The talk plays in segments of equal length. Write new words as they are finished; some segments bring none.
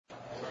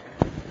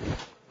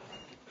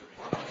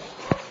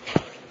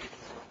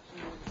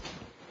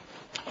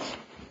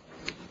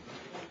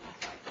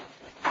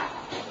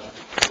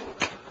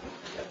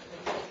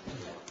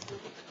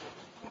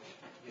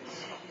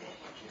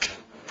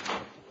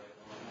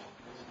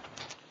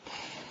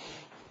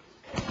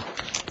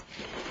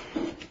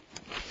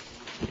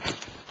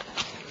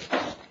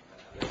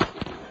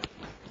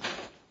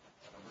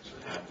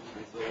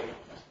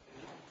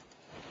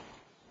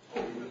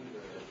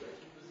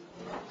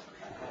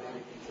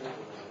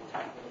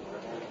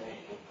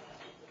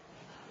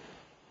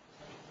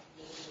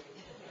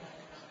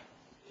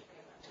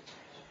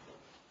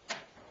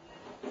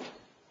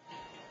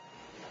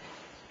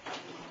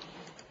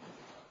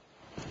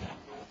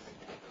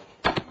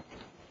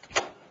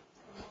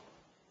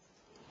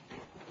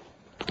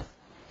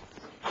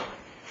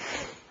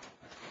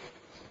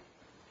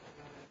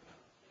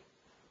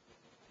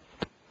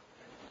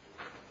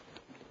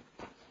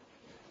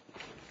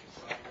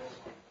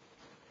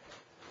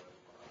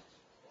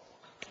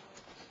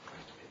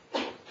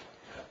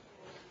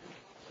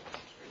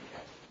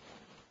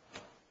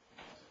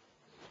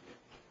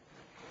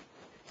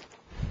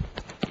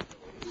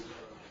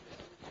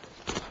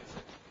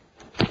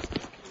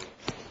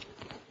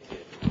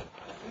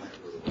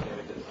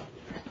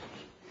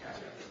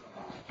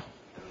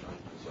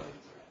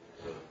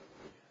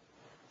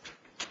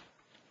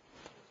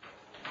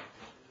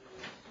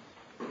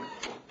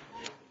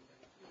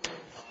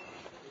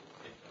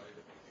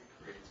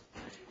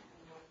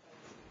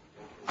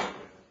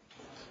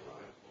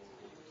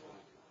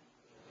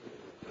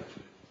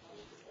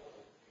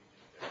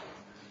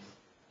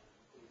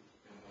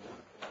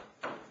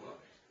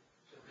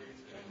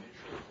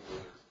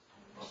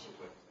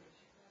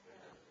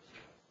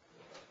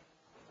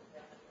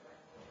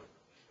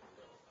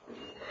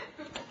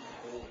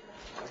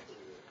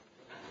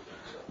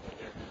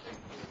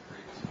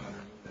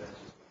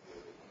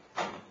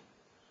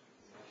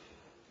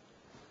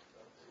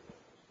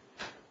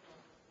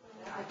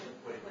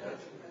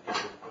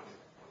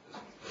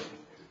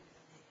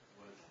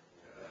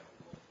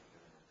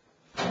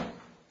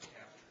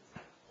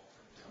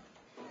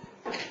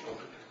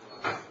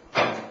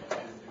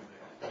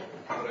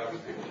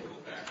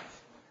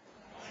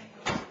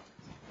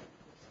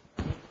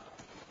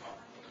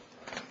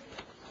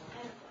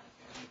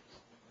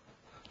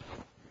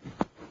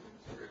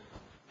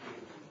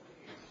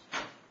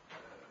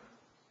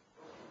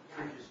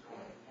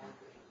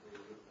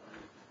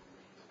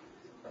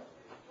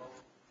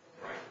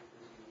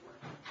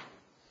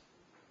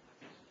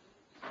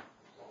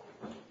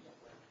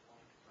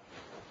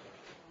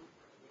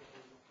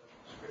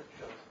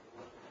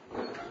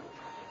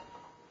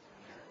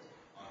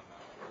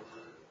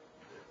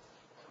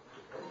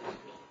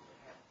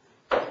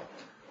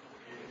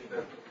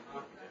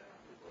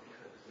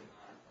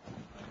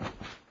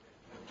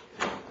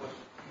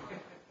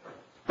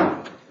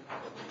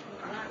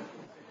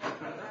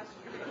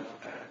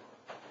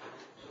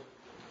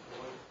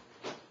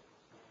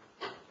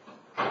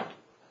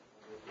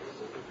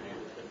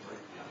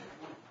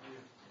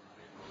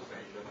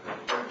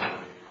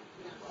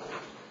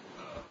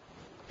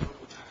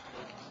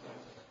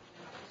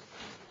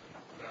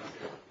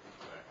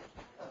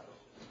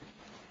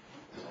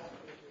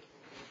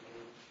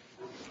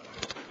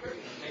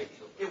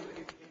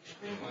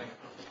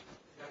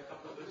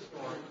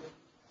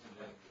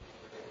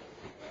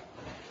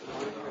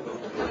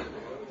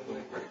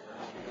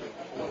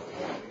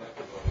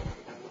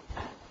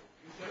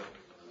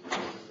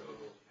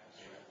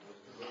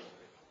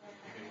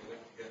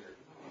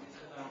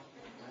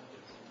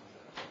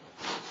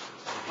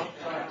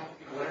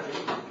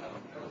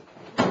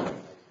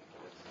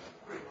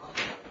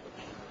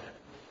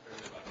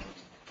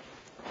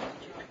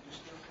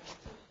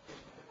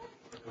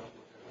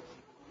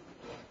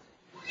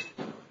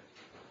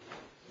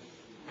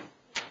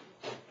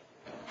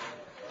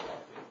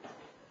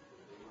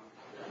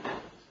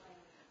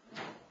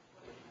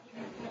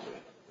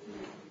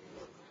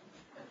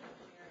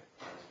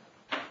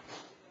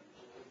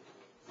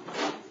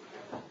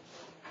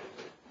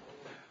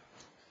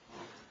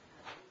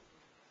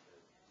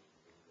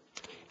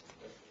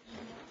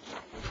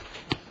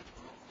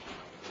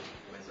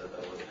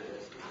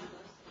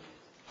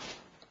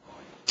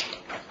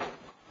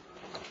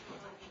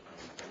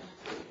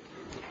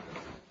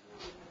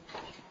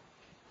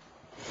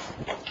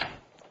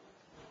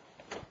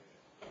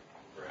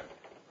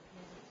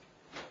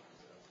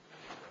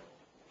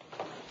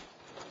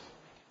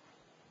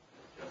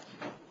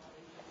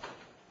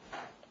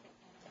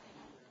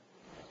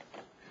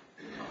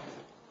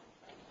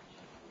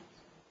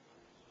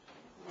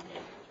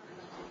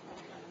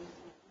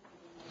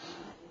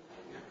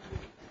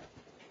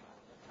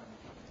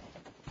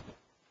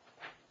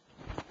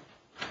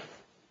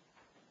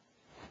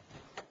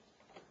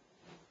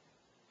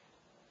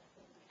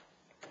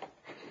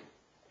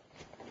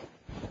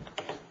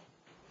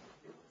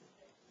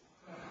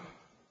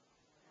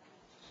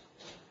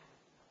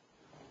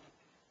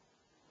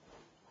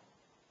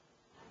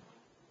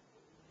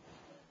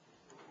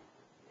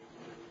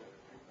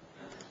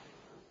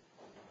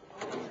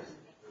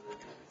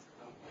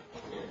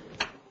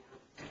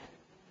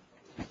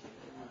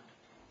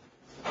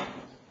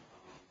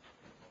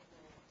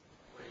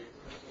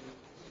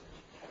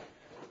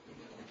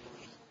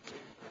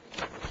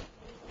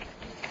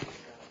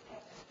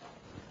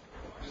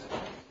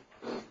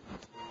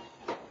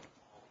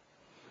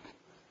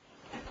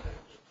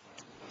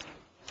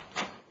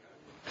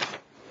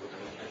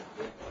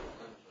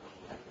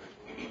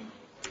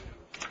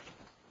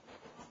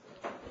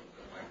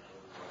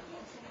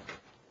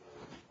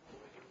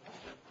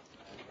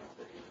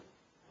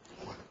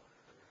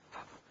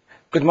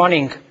Good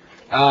morning.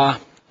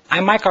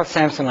 I'm Michael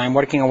Sampson. I'm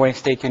working at Wayne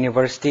State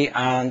University,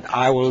 and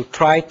I will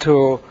try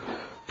to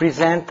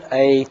present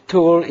a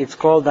tool. It's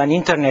called an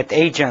Internet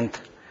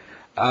Agent.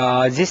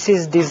 This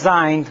is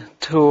designed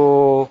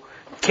to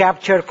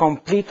capture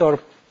complete or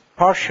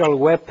partial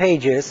web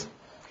pages,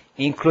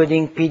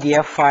 including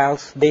PDF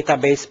files,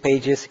 database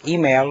pages,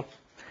 email,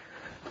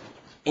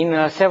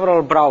 in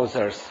several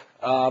browsers.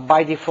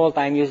 By default,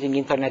 I'm using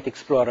Internet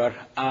Explorer,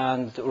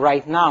 and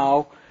right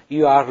now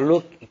you are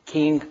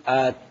looking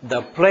at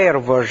the player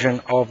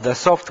version of the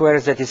software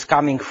that is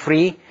coming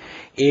free.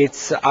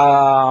 It's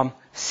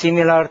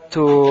similar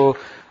to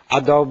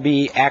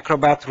Adobe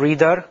Acrobat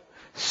Reader,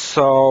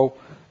 so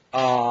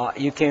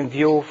you can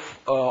view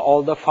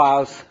all the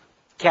files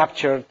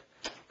captured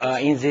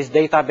in this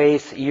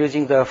database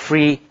using the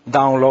free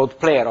download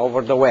player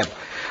over the web.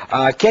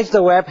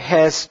 CatchTheWeb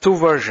has two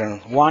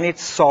versions. One is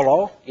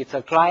solo, it's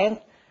a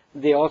client.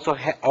 They also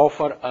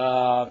offer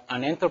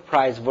an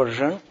enterprise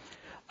version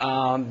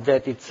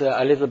that it's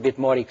a little bit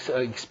more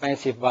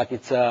expensive, but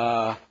it's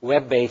a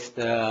web-based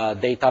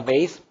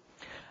database.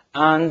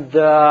 And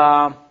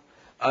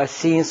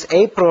since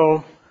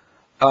April,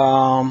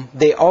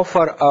 they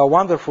offer a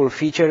wonderful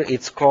feature.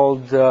 It's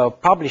called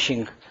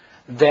publishing,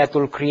 that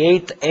will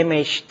create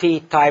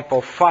MHT type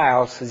of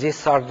files.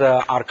 These are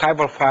the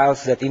archival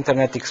files that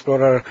Internet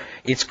Explorer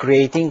is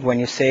creating when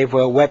you save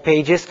web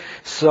pages.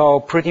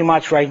 So pretty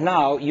much right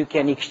now you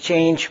can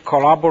exchange,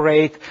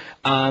 collaborate,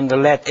 and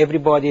let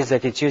everybody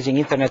that is using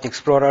Internet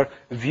Explorer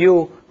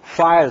view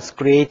files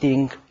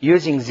creating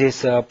using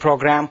this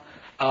program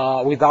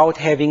without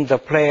having the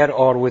player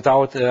or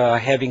without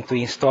having to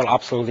install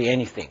absolutely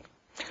anything.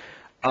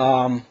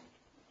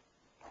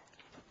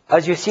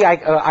 As you see,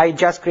 I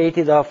just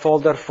created a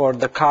folder for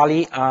the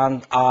CALI,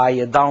 and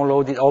I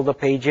downloaded all the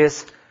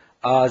pages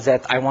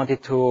that I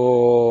wanted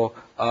to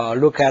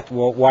look at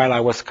while I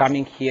was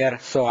coming here.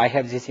 So I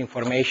have this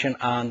information,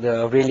 and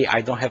really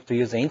I don't have to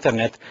use the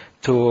internet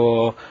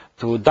to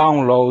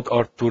download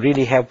or to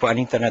really have an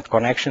internet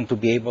connection to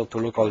be able to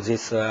look at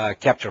these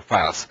capture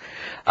files.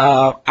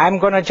 I'm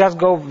going to just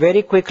go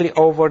very quickly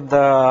over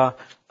the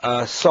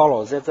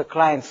Solo. That's the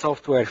client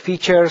software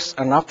features,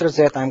 and after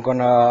that I'm going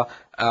to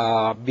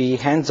be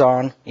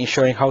hands-on in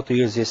showing how to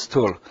use this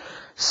tool.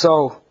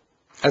 So,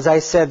 as I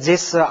said,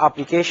 this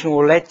application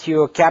will let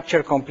you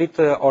capture complete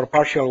or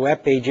partial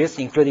web pages,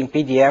 including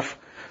PDF,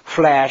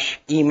 Flash,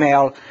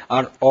 email,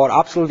 or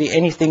absolutely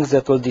anything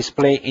that will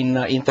display in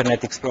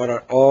Internet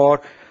Explorer,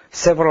 or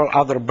several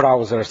other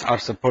browsers are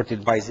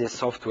supported by this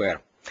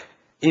software.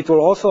 It will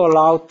also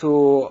allow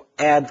to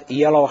add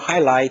yellow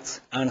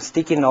highlights and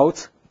sticky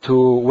notes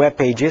to web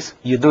pages.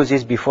 You do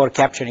this before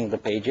capturing the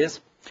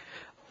pages.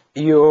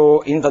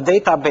 In the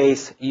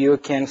database, you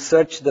can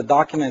search the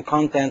document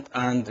content,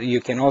 and you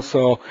can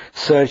also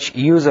search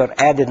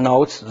user-added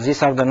notes.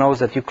 These are the notes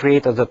that you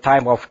create at the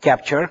time of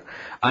capture,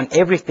 and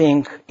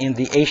everything in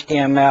the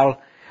HTML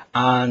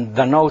and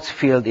the notes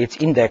field is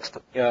indexed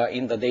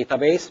in the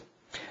database.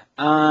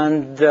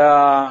 And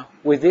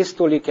with this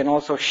tool, you can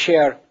also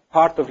share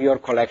part of your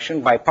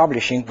collection by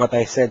publishing. What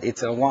I said,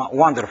 it's a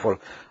wonderful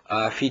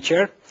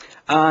feature.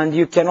 And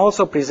you can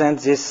also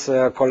present this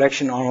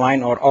collection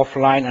online or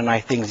offline, and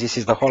I think this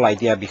is the whole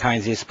idea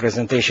behind this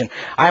presentation.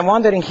 I'm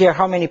wondering here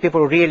how many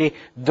people really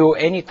do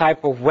any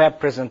type of web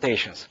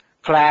presentations,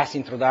 class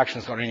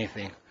introductions or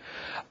anything.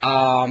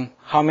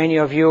 How many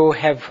of you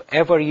have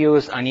ever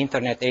used an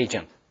internet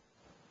agent?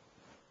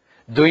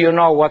 Do you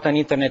know what an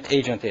internet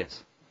agent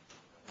is?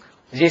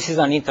 This is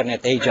an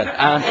internet agent.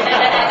 And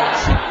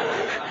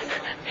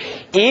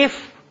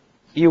if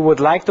you would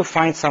like to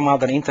find some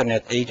other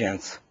internet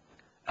agents,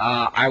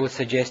 I would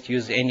suggest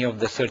use any of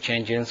the search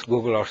engines,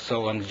 Google or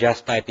so, and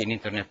just type in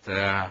internet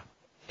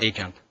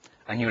agent,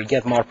 and you'll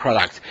get more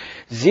products.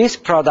 This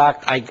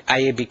product,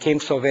 I became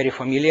so very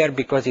familiar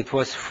because it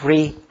was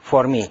free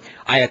for me.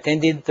 I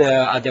attended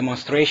a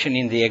demonstration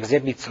in the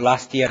exhibits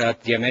last year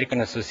at the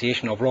American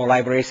Association of Law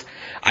Libraries.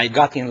 I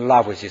got in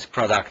love with this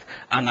product,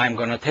 and I'm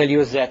going to tell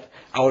you that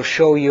I will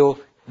show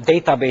you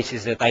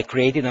databases that I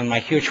created on my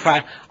huge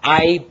file.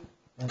 I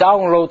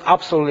download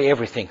absolutely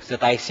everything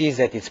that I see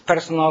that it's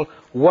personal,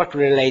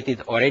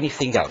 work-related, or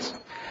anything else.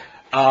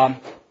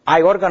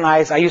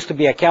 I used to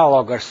be a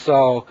cataloger,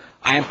 so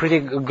I am pretty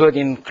good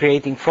in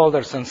creating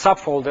folders and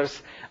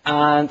subfolders,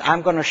 and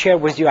I'm going to share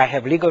with you, I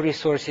have legal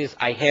resources,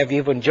 I have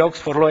even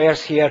jokes for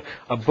lawyers here,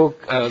 a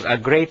book, a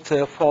great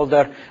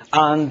folder,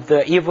 and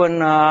even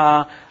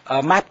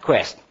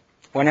MapQuest.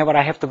 Whenever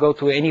I have to go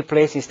to any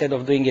place, instead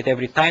of doing it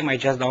every time, I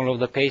just download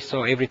the page,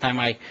 so every time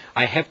I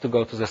have to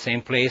go to the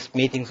same place,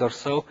 meetings or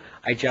so,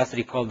 I just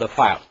recall the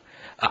file.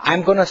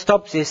 I'm going to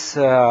stop this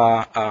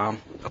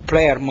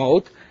player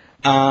mode,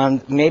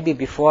 and maybe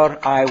before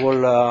I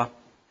will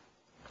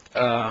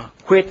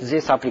quit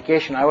this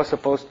application, I was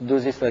supposed to do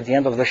this at the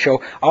end of the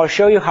show. I'll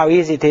show you how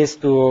easy it is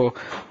to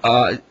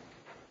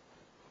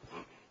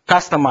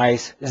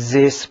customize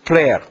this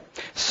player.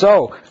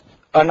 So,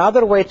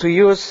 another way to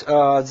use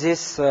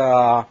this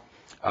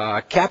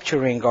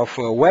capturing of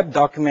web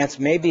documents,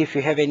 maybe if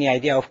you have any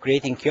idea of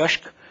creating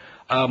kiosk,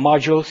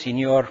 modules in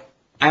your,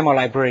 I'm a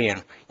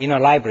librarian, in a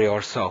library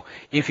or so.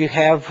 If you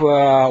have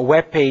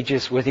web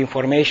pages with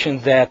information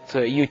that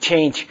you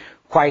change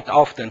quite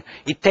often,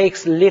 it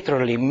takes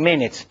literally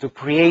minutes to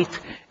create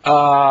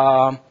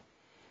a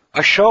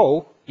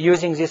show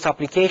using this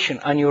application,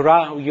 and you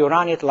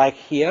run it like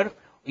here.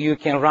 You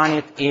can run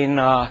it in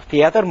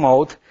theater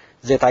mode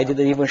that I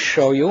didn't even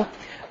show you.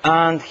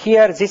 And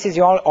here, this is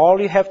all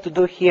you have to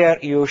do here.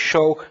 You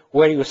show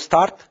where you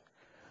start.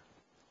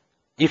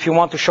 If you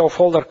want to show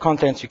folder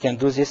contents, you can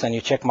do this and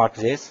you check mark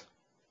this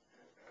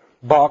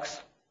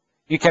box.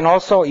 You can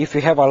also, if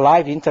you have a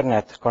live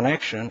internet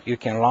connection, you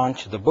can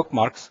launch the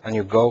bookmarks and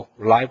you go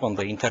live on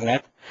the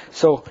internet.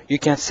 So you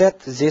can set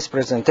this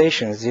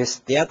presentation, this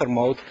theater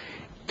mode,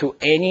 to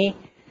any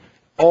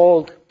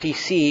old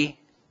PC,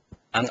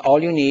 and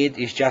all you need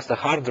is just a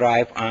hard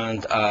drive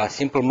and a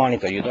simple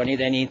monitor. You don't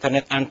need any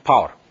internet and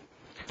power.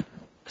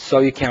 So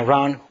you can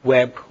run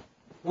web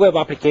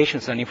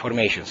applications and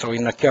information, so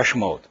in a cache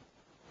mode.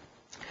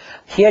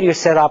 Here you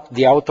set up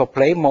the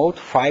autoplay mode,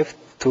 5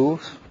 to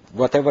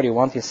whatever you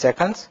want in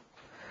seconds,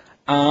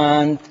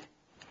 and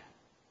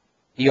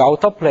you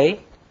autoplay.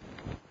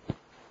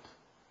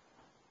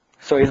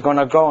 So it's going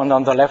to go, and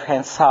on the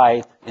left-hand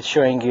side, it's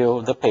showing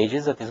you the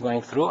pages that it's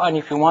going through. And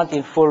if you want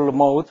in full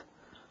mode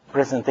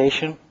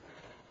presentation,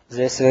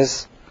 this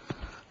is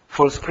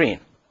full screen.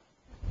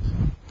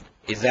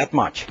 It's that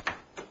much.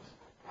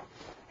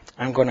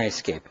 I'm going to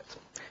escape it.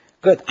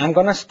 Good. I'm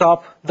going to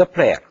stop the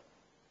player.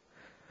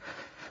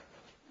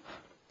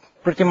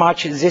 Pretty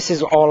much this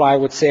is all I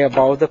would say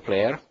about the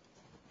player.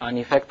 And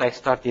in fact, I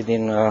started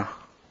in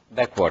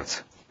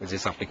backwards with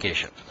this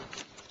application.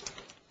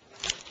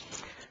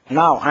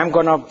 Now I'm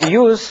going to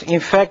use, in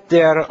fact,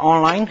 their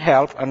online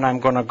help, and I'm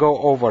going to go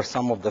over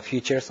some of the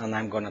features, and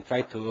I'm going to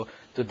try to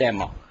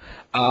demo.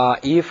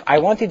 If I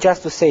wanted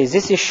just to say,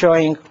 this is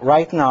showing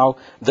right now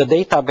the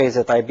database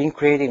that I've been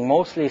creating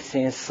mostly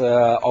since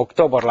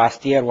October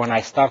last year, when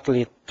I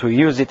started to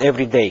use it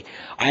every day.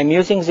 I'm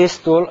using this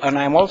tool, and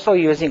I'm also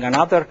using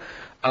another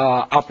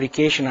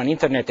application, an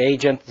internet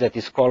agent that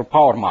is called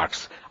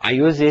PowerMarks. I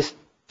use these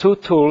two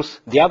tools.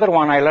 The other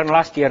one I learned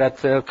last year at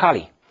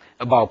CALI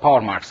about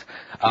PowerMarks.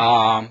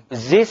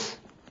 This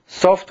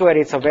software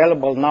is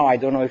available now. I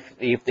don't know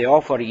if they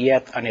offer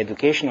yet an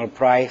educational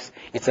price.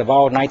 It's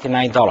about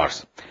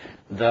 $99,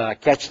 the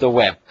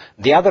CatchTheWeb.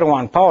 The other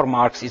one,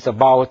 PowerMarks, is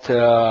about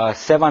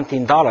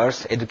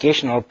 $17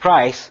 educational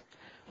price.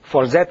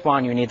 For that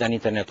one, you need an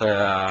internet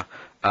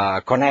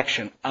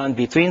connection. And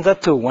between the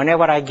two,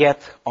 whenever I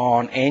get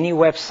on any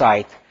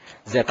website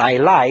that I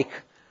like,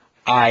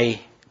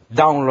 I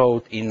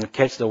download in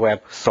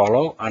CatchTheWeb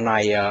solo, and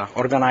I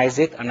organize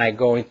it, and I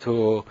go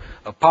into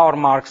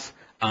PowerMarks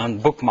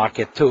and bookmark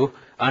it too.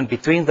 And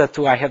between the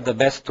two, I have the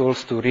best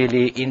tools to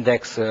really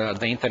index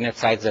the internet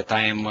sites that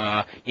I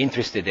am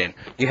interested in.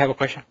 Do you have a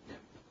question? Yeah.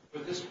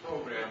 For this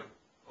program,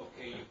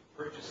 okay, you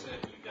purchase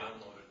it, you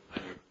download it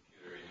on your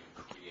computer, and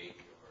you create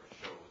your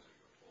shows or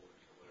your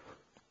folders or whatever.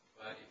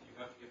 But if you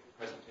have to give a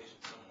presentation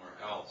somewhere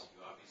else,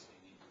 you obviously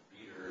need the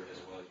reader as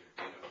well as your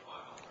data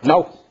file.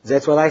 No.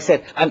 That's what I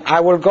said. And I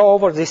will go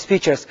over these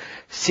features.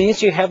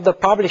 Since you have the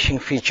publishing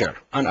feature,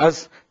 and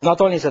as not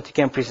only that you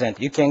can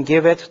present, you can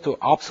give it to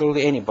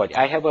absolutely anybody.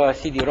 I have a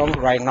CD-ROM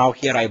right now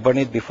here. I burned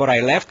it before I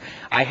left.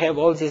 I have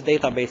all these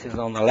databases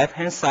on the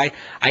left-hand side.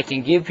 I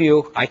can give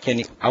you, I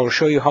will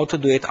show you how to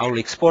do it. I will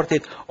export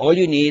it. All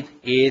you need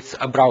is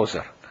a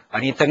browser,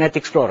 an Internet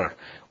Explorer.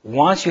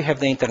 Once you have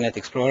the Internet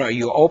Explorer,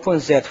 you open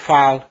that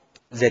file,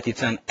 that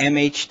it's an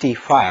MHT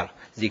file,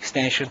 the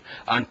extension,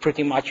 and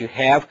pretty much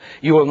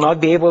you will not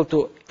be able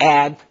to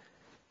add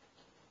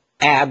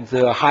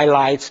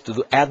highlights,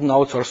 to add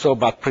notes or so,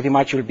 but pretty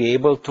much you'll be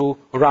able to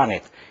run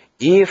it.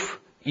 If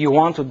you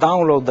want to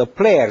download the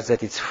player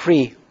that is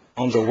free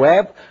on the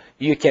web,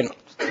 you can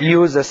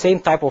use the same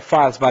type of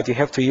files, but you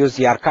have to use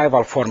the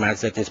archival format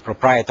that is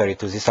proprietary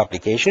to this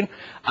application,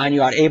 and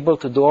you are able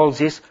to do all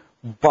this,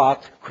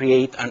 but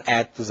create and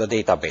add to the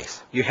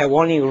database. You have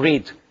only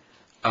read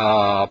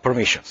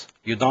permissions.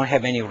 You don't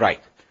have any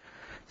write.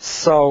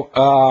 So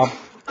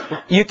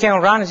you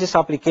can run this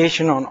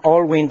application on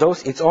all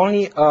Windows. It's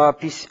only a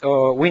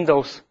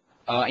Windows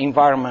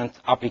environment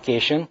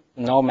application,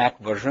 no Mac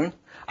version.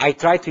 I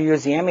tried to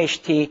use the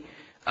MHT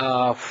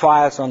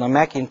files on a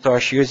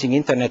Macintosh using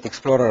Internet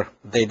Explorer.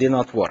 They did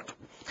not work.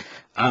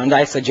 And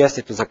I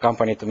suggested to the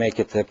company to make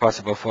it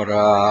possible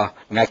for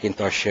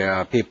Macintosh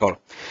people.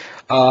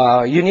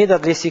 You need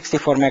at least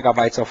 64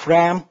 megabytes of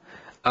RAM.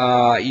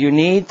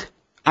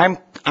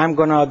 I'm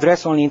going to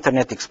address only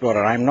Internet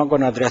Explorer. I'm not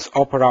going to address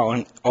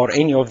Opera or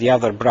any of the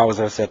other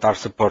browsers that are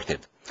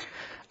supported.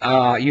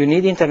 You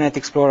need Internet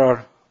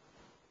Explorer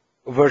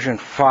version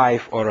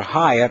 5 or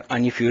higher,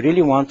 and if you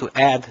really want to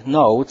add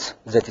notes,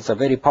 that is a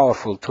very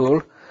powerful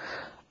tool,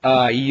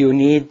 you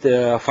need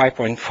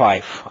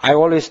 5.5. I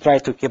always try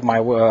to keep my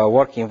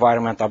work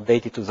environment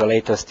updated to the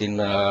latest in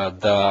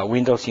the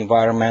Windows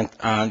environment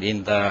and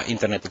in the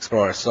Internet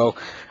Explorer. So,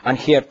 and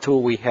here too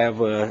we have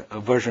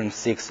version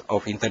 6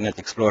 of Internet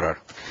Explorer.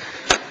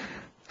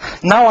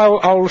 Now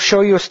I'll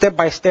show you step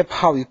by step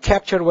how you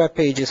capture web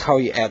pages, how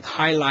you add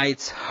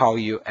highlights, how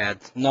you add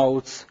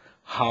notes,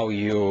 how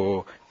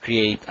you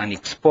create and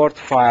export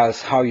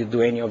files, how you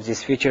do any of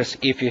these features.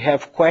 If you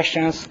have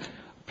questions,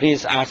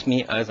 please ask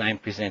me as I'm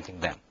presenting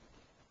them.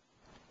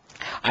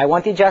 I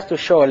wanted just to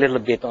show a little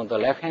bit on the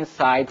left-hand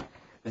side.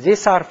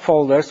 These are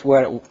folders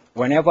where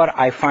whenever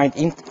I find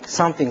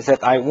something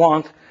that I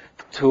want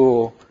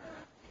to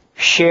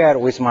share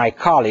with my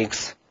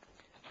colleagues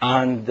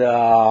and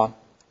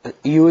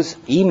use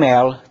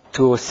email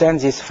to send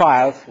these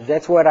files,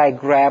 that's where I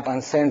grab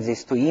and send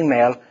this to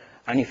email.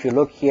 And if you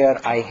look here,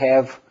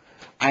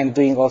 I'm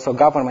doing also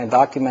government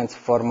documents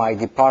for my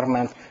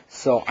department,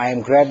 so I'm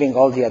grabbing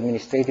all the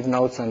administrative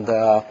notes and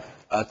the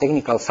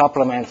technical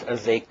supplements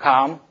as they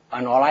come.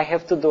 And all I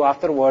have to do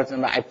afterwards,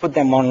 and I put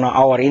them on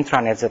our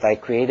intranet that I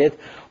created,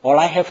 all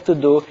I have to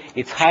do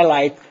is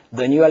highlight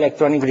the new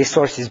electronic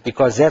resources,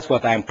 because that's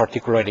what I'm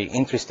particularly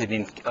interested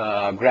in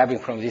grabbing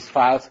from these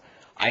files.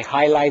 I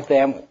highlight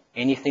them,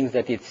 anything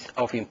that is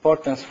of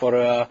importance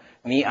for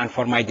me and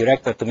for my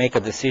director to make a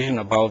decision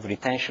about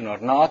retention or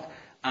not.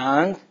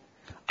 And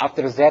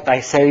after that, I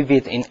save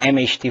it in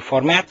MHT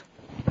format,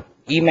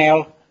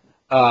 email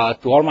to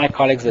all my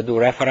colleagues that do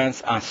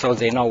reference, and so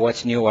they know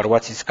what's new or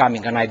what is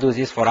coming. And I do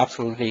this for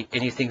absolutely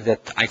anything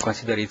that I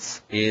consider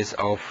is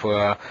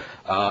of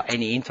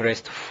any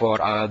interest for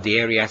the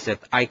areas that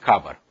I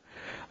cover.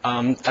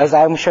 As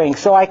I'm showing,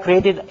 so I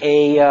created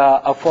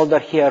a folder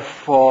here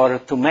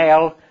to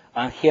mail,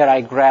 and here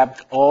I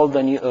grabbed all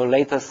the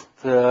latest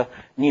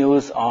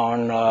news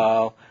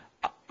on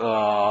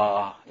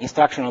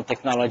instructional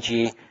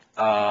technology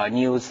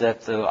news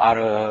that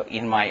are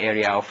in my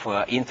area of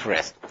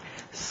interest.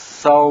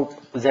 So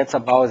that's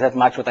about that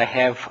much what I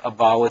have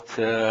about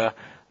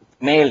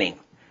mailing.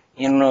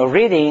 In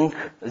reading,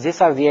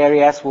 these are the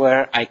areas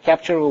where I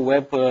capture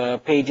web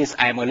pages.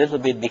 I'm a little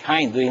bit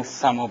behind doing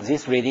some of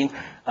this reading,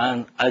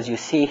 and as you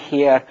see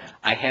here,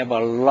 I have a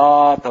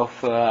lot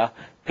of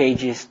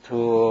pages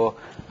to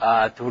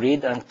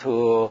read and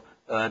to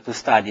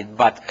study.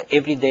 But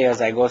every day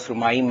as I go through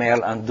my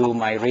email and do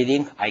my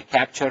reading, I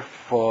capture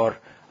for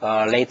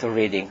later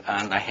reading.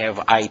 And I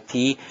have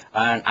IT,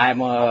 and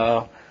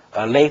I'm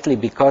lately,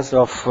 because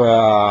of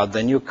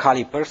the new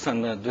CALI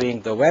person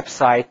doing the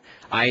website,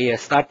 I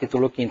started to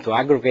look into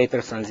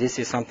aggregators, and this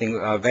is something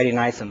very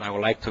nice, and I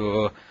would like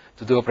to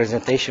do a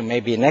presentation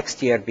maybe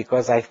next year,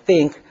 because I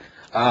think,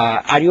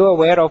 are you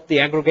aware of the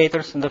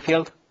aggregators in the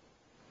field?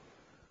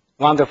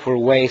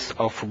 Wonderful ways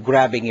of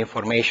grabbing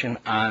information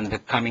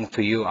and coming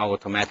to you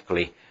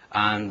automatically.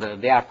 And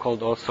they are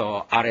called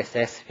also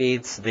RSS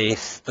feeds. They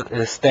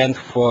stand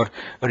for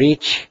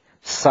Rich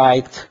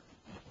Site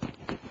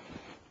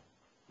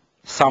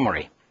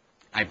Summary,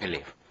 I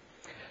believe.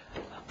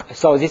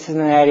 So this is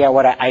an area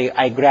where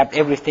I grabbed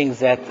everything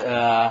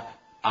that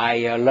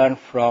I learned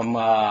from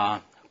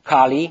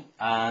CALI,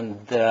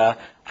 and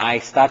I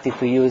started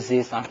to use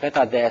this on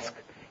FetaDesk.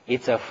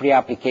 It's a free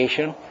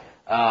application.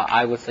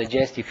 I would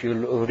suggest, if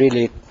you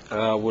really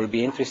will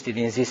be interested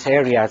in these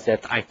areas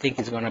that I think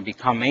is going to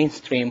become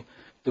mainstream,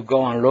 to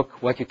go and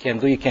look what you can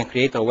do. You can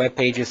create a web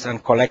pages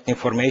and collect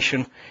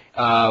information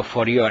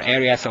for your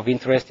areas of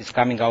interest. It's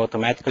coming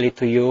automatically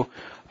to you.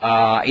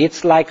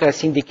 It's like a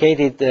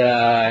syndicated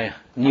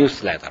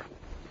newsletter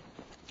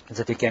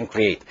that you can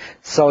create.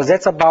 So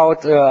that's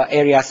about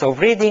areas of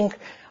reading.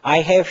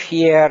 I have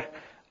here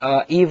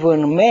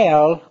even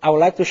mail. I would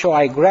like to show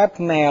I grabbed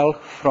mail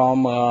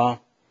from,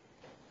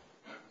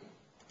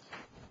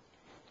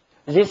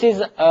 this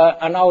is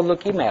an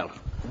Outlook email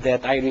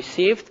that I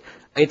received.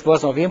 It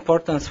was of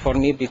importance for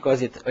me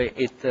because it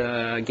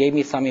gave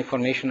me some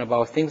information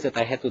about things that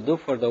I had to do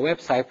for the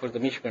website for the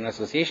Michigan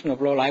Association of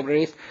Law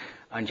Libraries,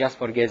 and just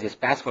forget this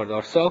password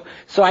or so.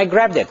 So I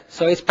grabbed it.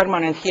 So it's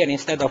permanent here.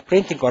 Instead of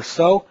printing or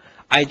so,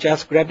 I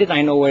just grabbed it.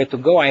 I know where to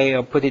go. I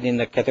put it in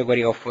the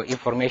category of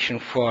information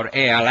for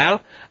ALL,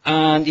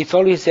 and it's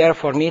always there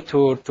for me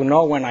to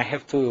know when I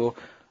have to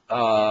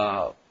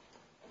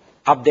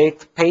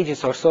update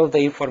pages or so. The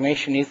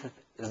information is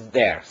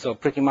there. So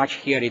pretty much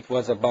here it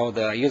was about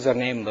the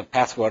username, the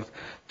password,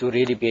 to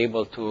really be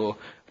able to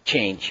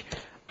change.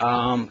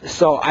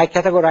 So I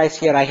categorize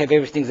here, I have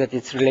everything that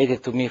is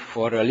related to me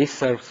for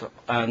listservs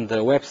and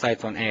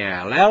websites on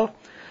ALL.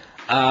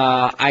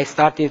 I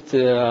started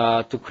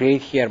to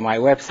create here my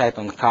website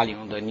on CALI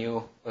on the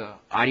new,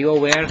 are you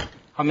aware?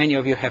 How many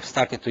of you have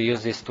started to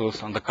use these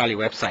tools on the CALI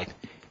website?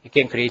 You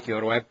can create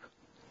your web.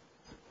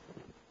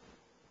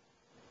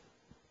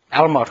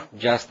 Elmore,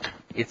 just,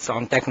 it's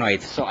on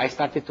Technoid. So I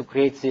started to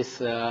create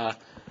these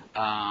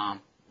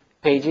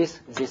pages.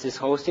 This is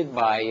hosted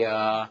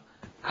by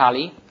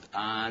CALI.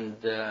 And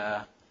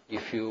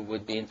if you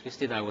would be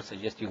interested, I would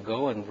suggest you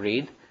go and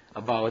read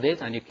about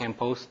it, and you can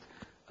post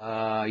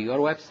your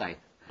website.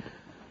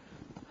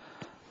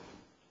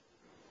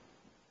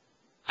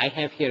 I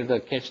have here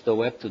the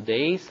CatchTheWeb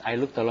today's. I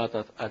looked a lot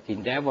at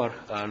Endeavor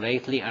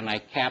lately, and I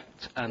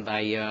kept, and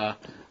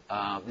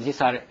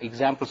these are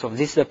examples of,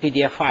 this is a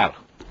PDF file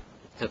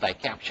that I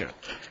captured.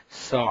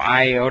 So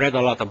I read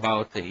a lot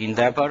about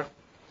Endeavor.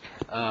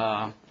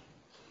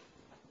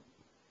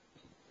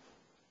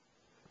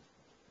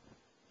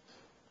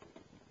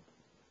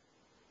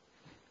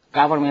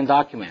 government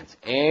documents,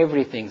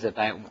 everything that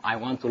I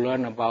want to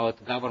learn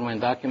about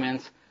government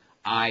documents,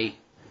 I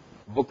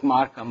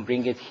bookmark and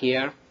bring it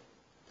here.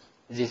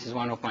 This is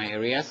one of my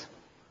areas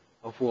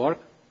of work.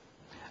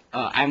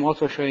 I'm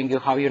also showing you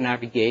how you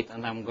navigate,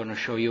 and I'm going to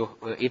show you,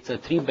 it's a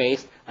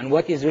tree-based, and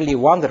what is really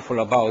wonderful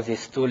about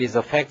this tool is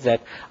the fact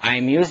that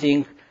I'm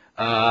using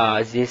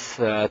this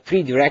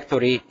tree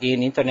directory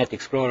in Internet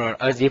Explorer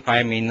as if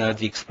I'm in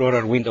the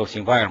Explorer Windows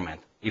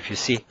environment, if you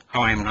see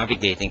how I'm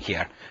navigating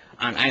here.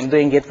 And I'm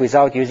doing it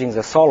without using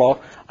the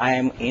solo. I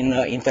am in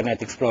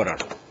Internet Explorer.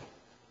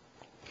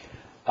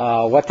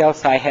 What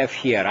else I have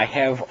here? I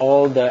have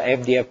all the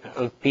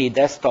FDFP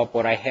desktop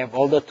where I have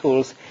all the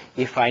tools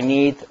if I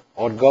need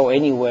or go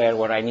anywhere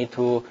where I need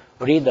to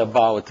read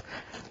about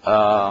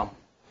or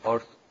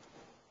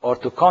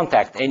to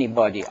contact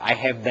anybody. I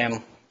have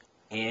them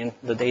in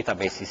the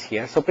databases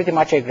here. So pretty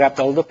much I grabbed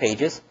all the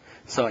pages.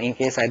 So in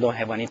case I don't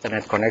have an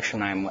internet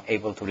connection, I'm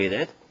able to read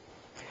it.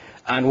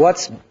 And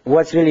what's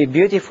really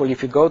beautiful,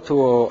 if you go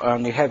to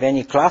you have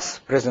any class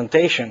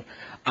presentation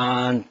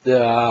and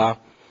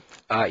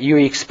you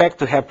expect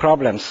to have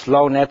problems,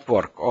 slow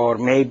network, or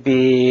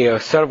maybe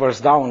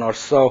servers down or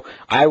so,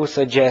 I would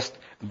suggest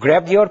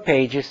grab your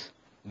pages,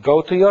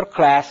 go to your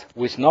class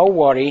with no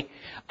worry,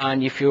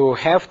 and if you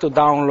have to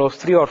download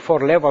 3 or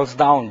 4 levels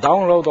down,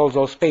 download all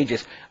those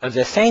pages. At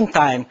the same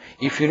time,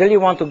 if you really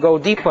want to go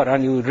deeper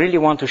and you really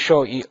want to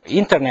show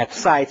internet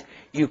sites,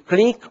 you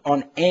click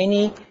on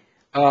any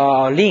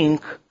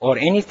link or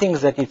anything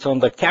that is on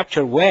the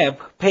CatchTheWeb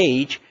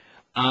page,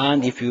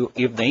 and if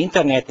the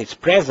internet is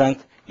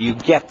present, you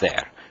get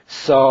there.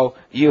 So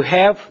you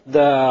have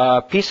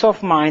the peace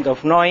of mind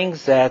of knowing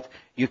that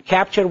you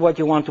capture what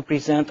you want to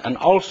present, and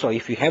also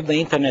if you have the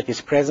internet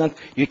is present,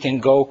 you can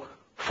go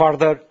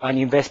further and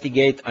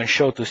investigate and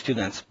show to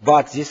students.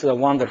 But this is a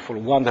wonderful,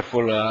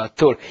 wonderful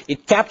tool.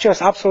 It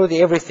captures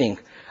absolutely everything.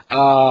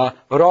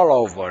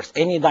 Rollovers,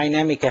 any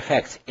dynamic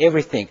effects,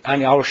 everything.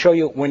 And I'll show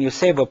you when you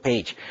save a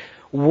page.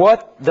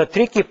 What the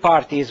tricky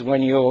part is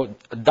when you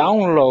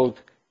download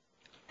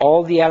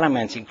all the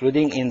elements,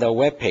 including in the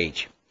web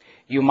page,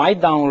 you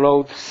might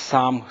download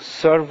some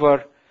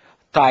server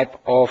type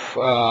of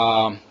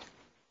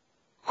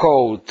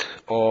code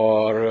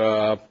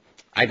or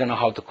I don't know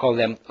how to call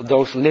them,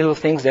 those little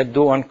things that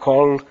do on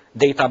call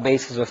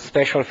databases or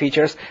special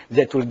features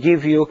that will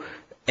give you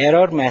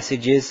error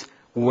messages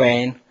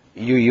when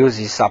you use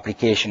this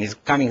application. It's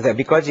coming there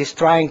because it's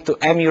trying to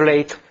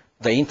emulate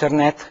the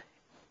internet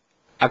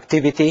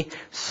activity.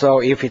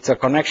 So if it's a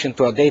connection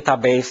to a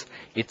database,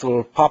 it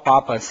will pop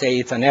up and say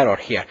it's an error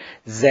here.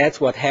 That's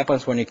what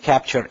happens when you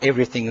capture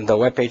everything in the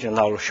web page, and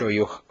I'll show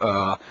you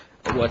what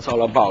it's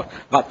all about.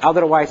 But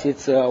otherwise,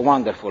 it's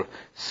wonderful.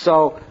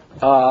 So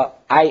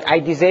I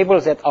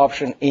disable that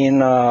option in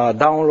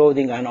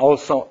downloading and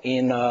also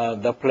in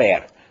the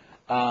player.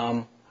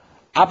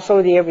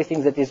 Absolutely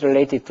everything that is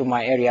related to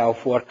my area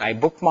of work, I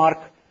bookmark.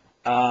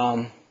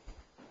 And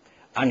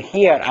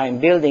here I'm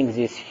building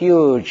this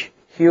huge,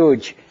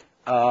 huge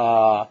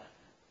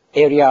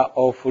area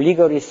of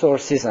legal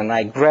resources, and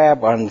I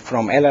grab and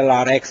from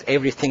LLRX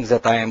everything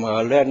that I am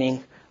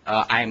learning,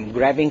 I'm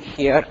grabbing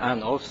here,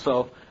 and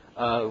also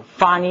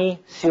funny,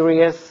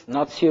 serious,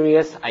 not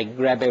serious, I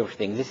grab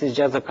everything. This is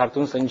just the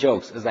cartoons and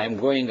jokes as I'm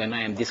going and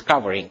I am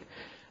discovering.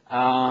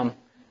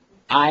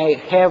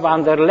 I have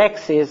under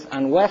Lexis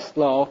and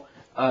Westlaw,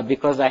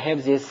 because I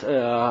have this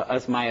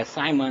as my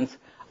assignments,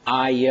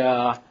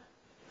 I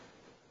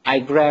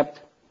grabbed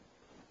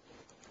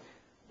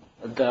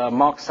the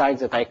mock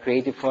sites that I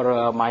created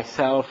for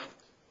myself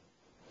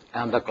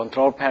and the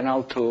control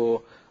panel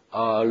to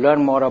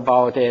learn more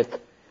about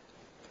it.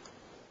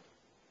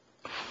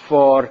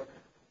 For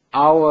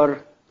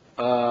our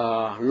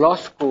law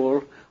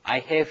school, I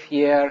have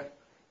here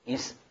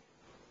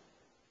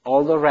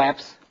all the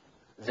reps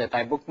that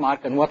I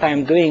bookmark, and what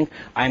I'm doing,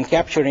 I'm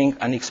capturing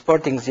and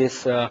exporting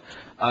this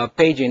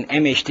page in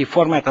MHT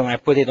format, and I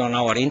put it on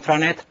our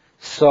intranet.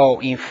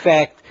 So in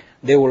fact,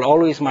 they will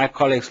always, my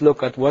colleagues,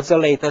 look at what's the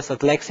latest. At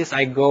Lexis,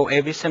 I go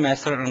every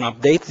semester and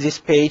update this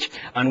page,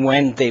 and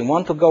when they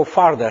want to go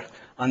further,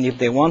 and if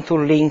they want to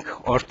link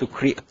or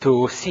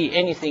to see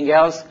anything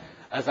else,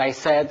 as I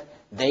said,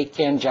 they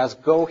can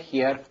just go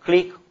here,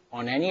 click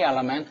on any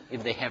element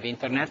if they have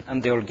internet,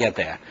 and they will get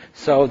there.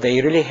 So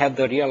they really have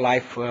the real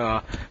life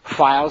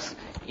files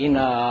in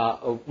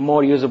a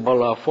more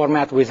usable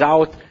format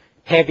without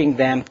having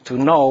them to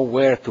know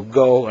where to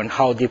go and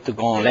how deep to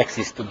go on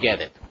Lexis to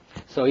get it.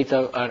 So it's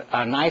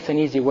a nice and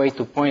easy way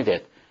to point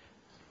it.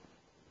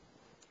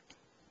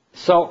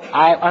 So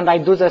I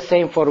do the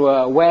same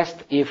for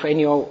West. If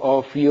any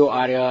of you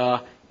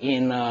are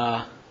in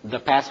the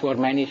password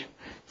manager,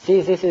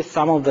 see, this is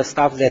some of the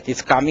stuff that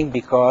is coming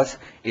because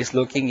it's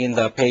looking in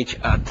the page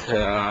at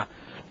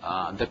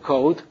the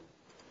code.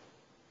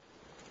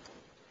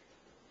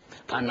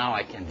 And now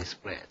I can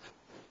display it.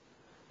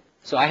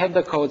 So I have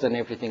the codes and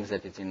everything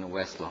that is in the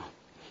Westlaw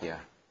here.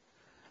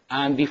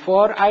 And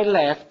before I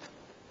left,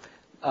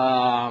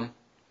 I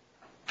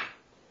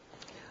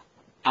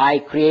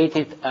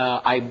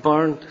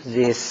burned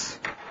this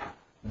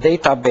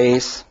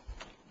database,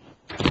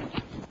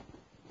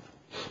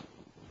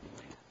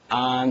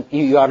 and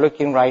you are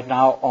looking right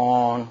now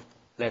on,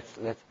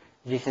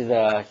 this is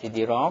a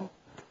CD-ROM,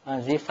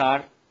 and these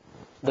are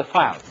the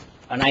files.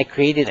 And I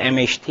created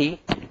MHT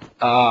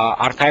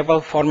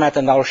archival format,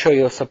 and I'll show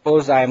you.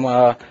 Suppose I'm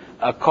a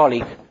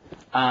colleague,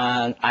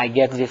 and I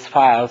get these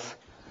files.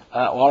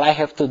 All I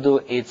have to do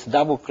is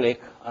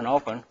double-click and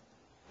open.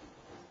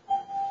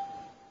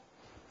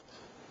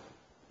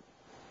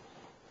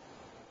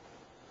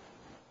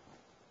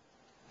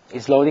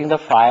 It's loading the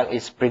file.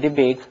 It's pretty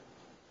big.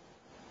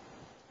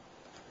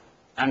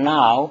 And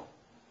now,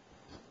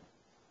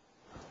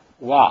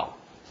 wow,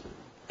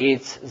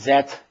 it's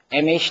that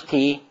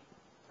MHT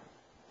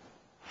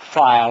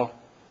file,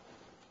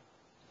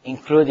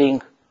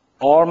 including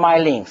all my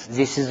links.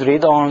 This is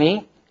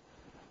read-only,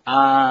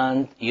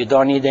 and you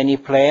don't need any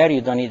player,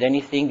 you don't need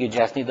anything, you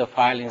just need the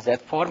file in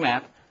that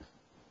format,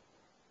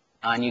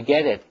 and you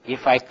get it.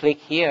 If I click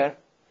here,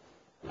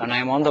 and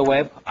I'm on the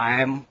web,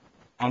 I'm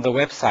on the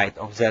website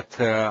of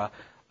that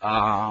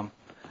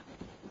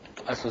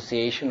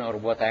association or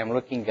what I'm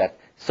looking at.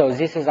 So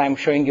this is, I'm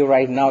showing you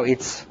right now,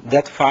 it's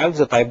that file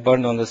that I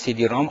burned on the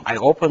CD-ROM. I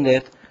opened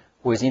it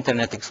with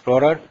Internet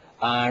Explorer,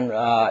 and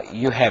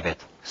you have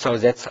it. So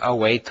that's a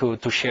way to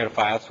share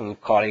files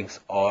with colleagues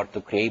or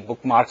to create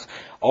bookmarks.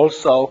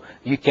 Also,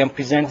 you can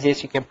present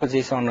this, you can put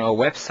this on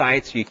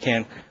websites, you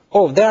can,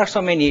 there are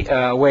so many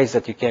ways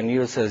that you can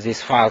use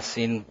these files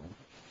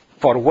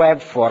for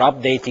web, for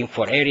updating,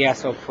 for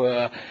areas of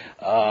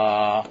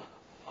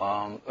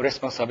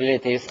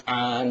responsibilities,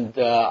 and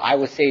I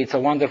would say it's a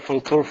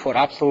wonderful tool for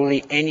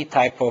absolutely any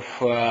type of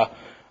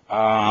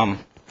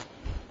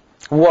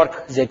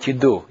work that you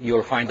do.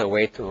 You'll find a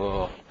way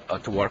to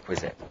work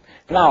with it.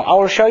 Now, I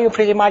will show you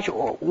pretty much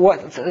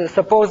what,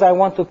 suppose I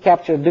want to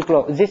capture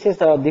Duke. This is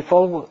the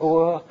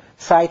default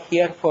site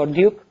here for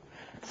Duke.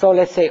 So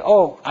let's say,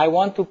 I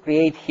want to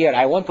create here,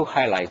 I want to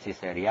highlight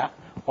this area.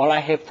 All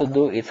I have to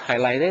do is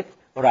highlight it,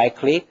 right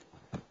click.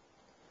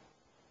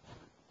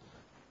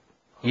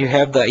 You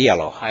have the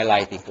yellow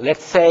highlighting.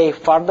 Let's say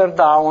further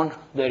down,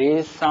 there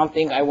is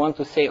something I want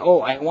to say,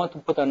 I want to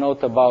put a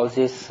note about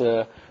this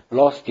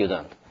law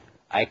student.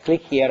 I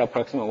click here,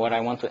 approximately what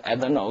I want to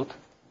add a note,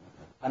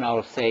 and I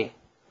will say,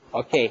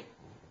 okay,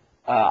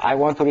 I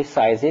want to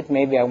resize it.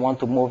 Maybe I want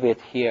to move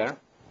it here.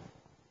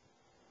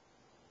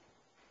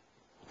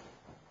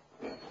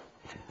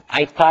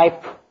 I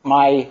type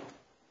my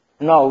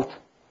note.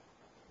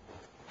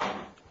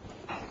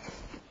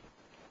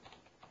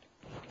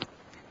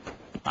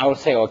 I will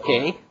say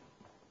OK.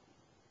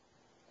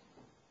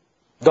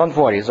 Don't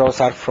worry, those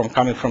are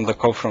coming from the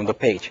code from the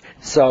page.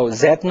 So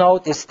that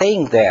note is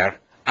staying there.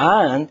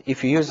 And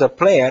if you use a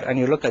player and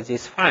you look at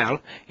this file,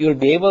 you'll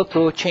be able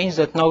to change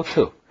that note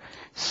too.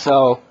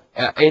 So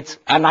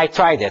and I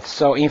tried it.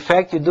 So in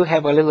fact, you do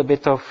have a little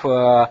bit of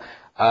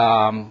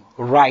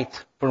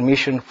write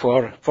permission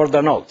for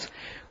the notes.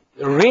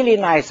 Really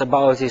nice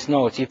about these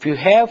notes. If you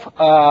have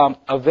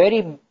a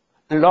very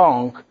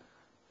long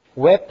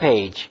web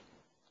page,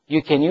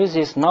 you can use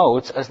these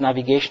notes as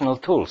navigational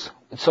tools.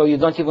 So you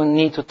don't even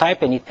need to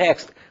type any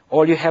text.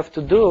 All you have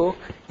to do,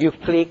 you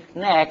click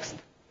next,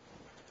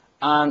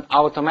 and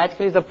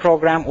automatically the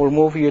program will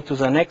move you to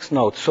the next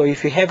note. So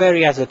if you have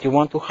areas that you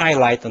want to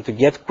highlight and to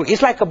get,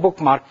 it's like a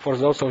bookmark for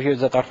those of you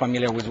that are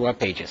familiar with web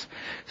pages.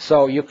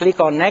 So you click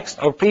on next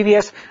or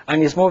previous,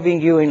 and it's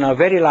moving you in a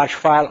very large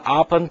file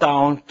up and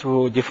down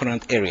to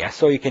different areas.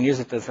 So you can use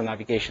it as a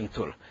navigation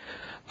tool.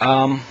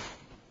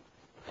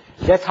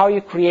 That's how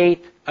you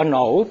create a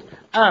node.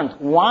 And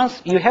once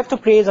you have to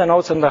create the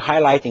nodes and the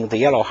highlighting, the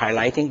yellow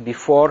highlighting,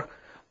 before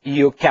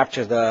you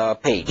capture the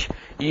page.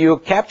 You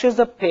capture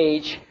the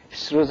page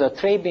through the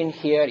tray bin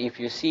here. If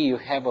you see, you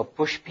have a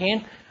push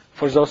pin.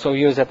 For those of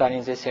you that are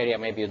in this area,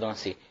 maybe you don't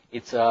see.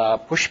 It's a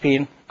push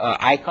pin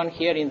icon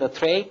here in the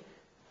tray.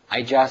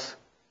 I just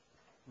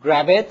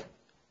grab it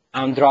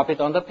and drop it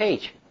on the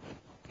page.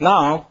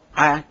 Now,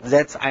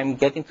 I'm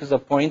getting to the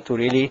point to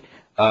really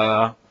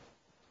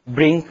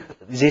bring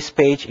this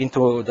page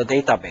into the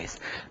database.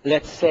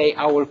 Let's say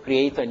I will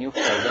create a new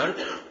folder.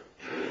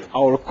 I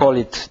will call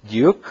it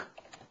Duke.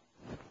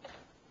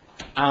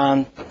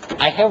 And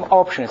I have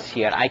options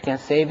here. I can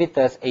save it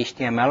as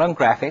HTML and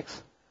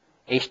graphics,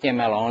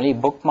 HTML only,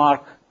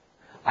 bookmark.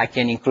 I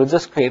can include the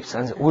scripts,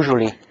 and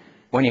usually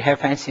when you have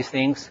fancy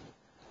things,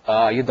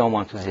 you don't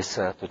want this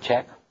to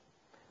check.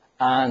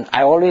 And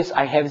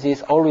I have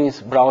this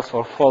always browse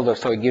for folders,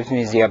 so it gives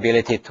me the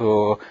ability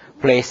to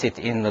place it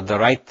in the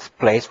right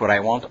place where I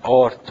want,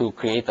 or to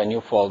create a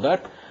new folder.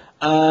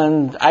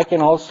 And I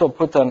can also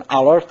put an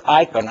alert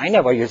icon. I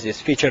never use this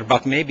feature,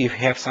 but maybe if you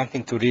have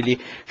something to really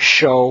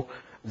show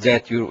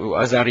that you,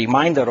 as a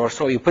reminder or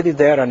so, you put it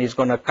there and it's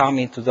going to come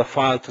into the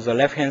file to the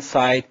left-hand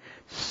side.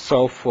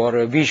 So for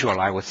a visual,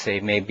 I would say,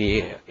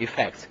 maybe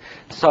effects.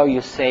 So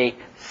you say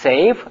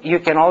save. You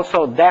can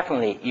also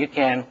you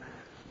can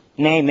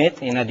name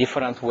it in a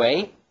different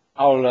way.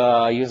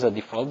 I'll use the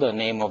default, the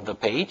name of the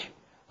page,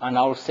 and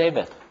I'll save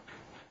it.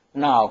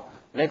 Now,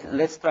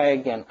 let's try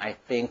again. I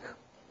think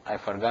I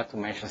forgot to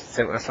mention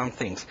some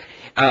things.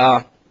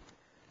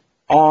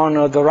 On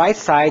the right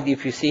side,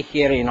 if you see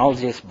here in all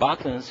these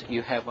buttons,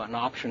 you have an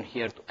option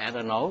here to add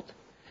a note.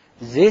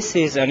 This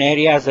is an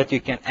area that you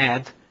can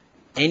add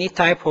any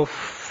type of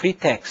free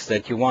text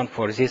that you want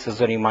for this as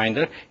a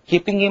reminder,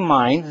 keeping in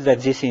mind that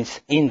this is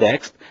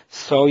indexed,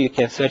 so you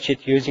can search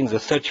it using the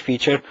search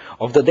feature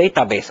of the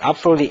database.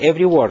 Absolutely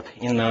every word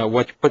in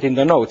what you put in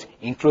the notes,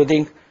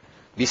 including,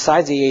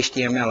 besides the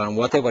HTML and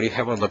whatever you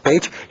have on the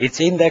page, it's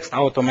indexed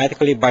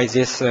automatically by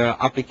this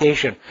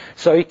application.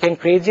 So you can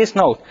create this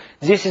note.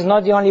 This is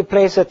not the only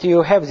place that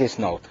you have this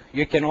note.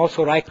 You can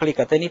also right-click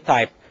at any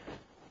type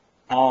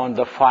on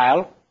the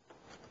file,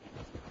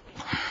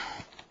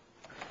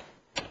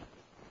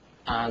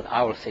 and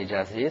I will say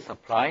just this,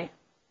 apply,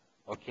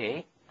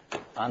 okay,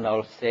 and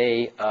I'll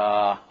say,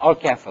 I'll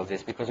cancel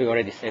this because we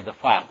already saved the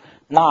file.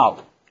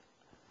 Now,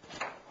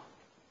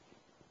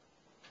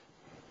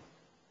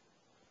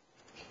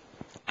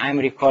 I'm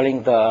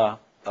recalling the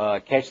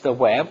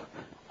CatchTheWeb,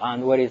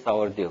 and where is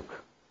our Duke?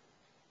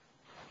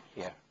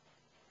 Here.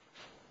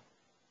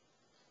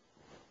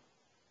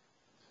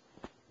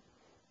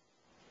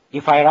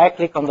 If I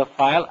right-click on the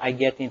file, I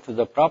get into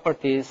the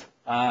properties,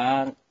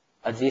 and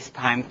at this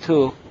time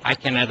too, I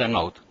can add a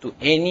note to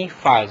any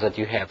files that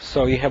you have.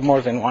 So you have more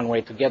than one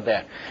way to get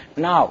there.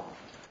 Now,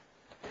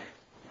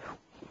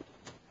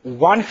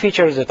 one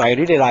feature that I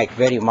really like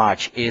very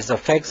much is the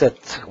fact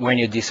that when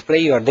you display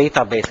your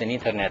database in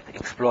Internet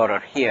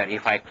Explorer here,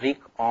 if I click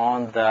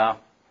on the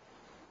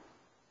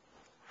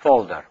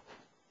folder,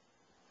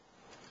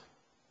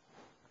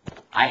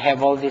 I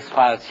have all these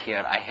files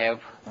here. I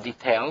have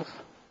details,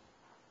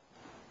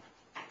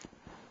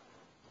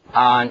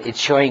 and it's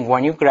showing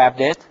when you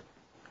grabbed it,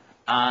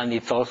 and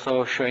it's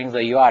also showing the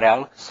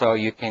URL, so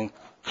you can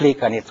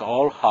click and it's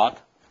all hot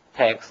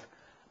text.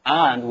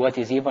 And what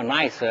is even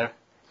nicer,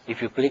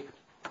 if you click,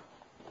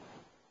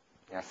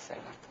 just a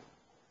second.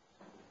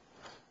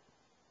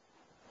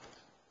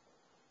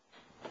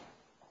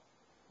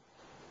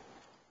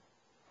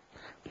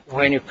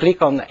 When you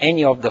click on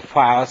any of the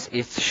files,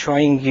 it's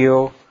showing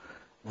you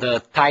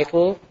the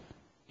title.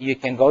 You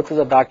can go to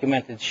the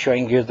document, it's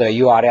showing you the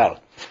URL.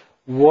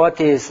 What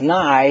is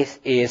nice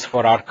is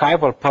for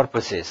archival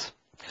purposes.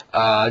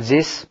 I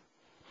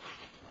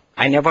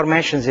never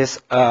mentioned this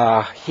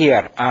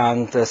here,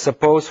 and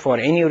suppose for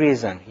any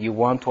reason you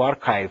want to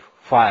archive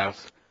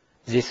files,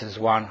 this is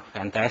one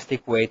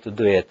fantastic way to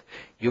do it.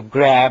 You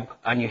grab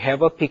and you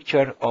have a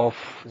picture of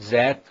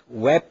that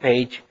web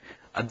page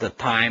at the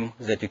time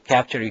that you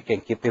capture, you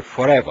can keep it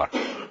forever.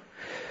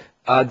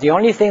 The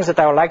only things that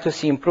I would like to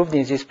see improved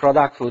in this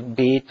product would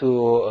be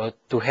to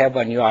have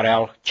an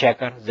URL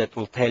checker that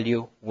will tell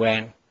you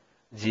when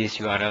these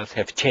URLs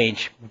have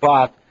changed.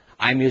 But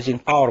I'm using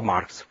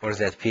PowerMarks for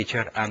that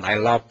feature, and I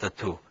love the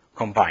two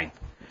combined.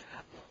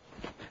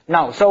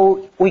 Now,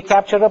 so we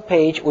captured a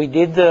page. We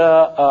did.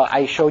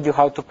 I showed you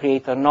how to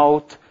create a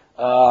note,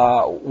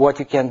 what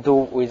you can do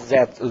with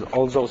that,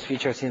 all those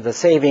features in the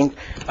saving.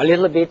 A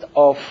little bit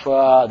of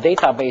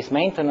database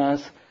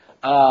maintenance.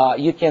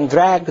 You can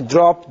drag,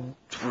 drop,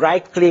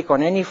 right-click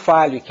on any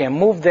file. You can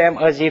move them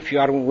as if you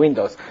are in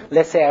Windows.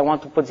 Let's say I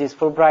want to put this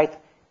Fulbright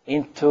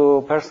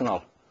into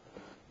personal.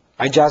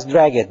 I just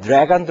drag it,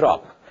 drag and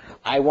drop.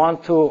 I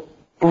want to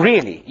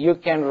really, you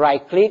can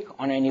right-click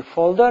on any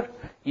folder.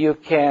 You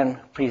can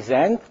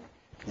present.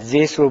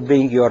 This will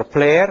bring your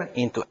player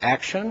into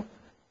action.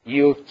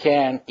 You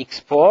can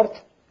export.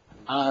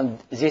 And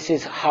this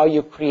is how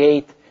you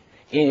create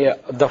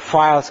the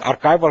files,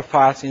 archival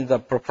files, in the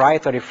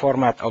proprietary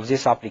format of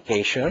this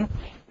application.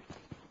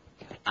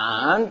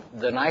 And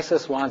the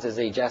nicest ones, as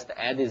they just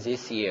added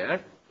this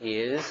year,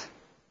 is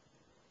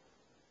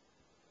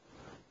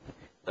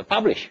the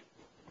publish.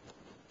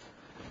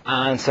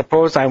 And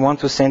suppose I want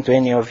to send to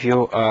any of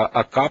you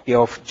a copy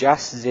of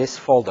just this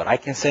folder. I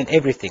can send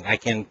everything. I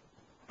can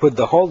put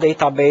the whole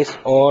database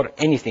or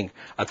anything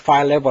at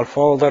file level,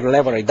 folder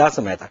level, it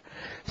doesn't matter.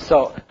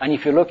 So, and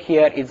if you look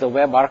here, it's a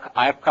web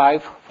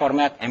archive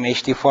format,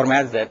 MHT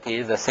format, that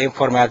is the same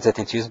format that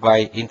is used by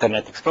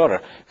Internet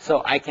Explorer.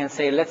 So I can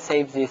say, let's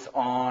save this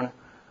on,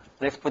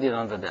 let's put it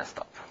on the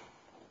desktop.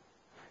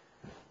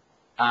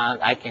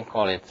 And I can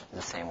call it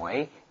the same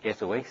way,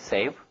 CatchTheWeb,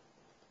 save.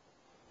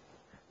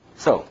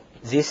 So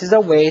this is a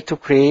way to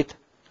create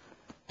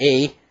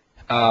a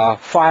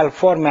file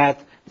format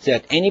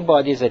that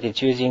anybody that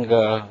is using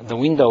the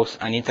Windows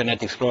and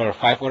Internet Explorer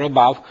 5 or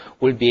above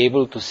will be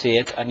able to see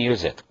it and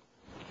use it.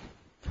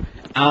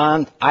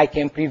 And I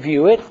can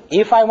preview it.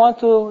 If I want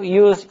to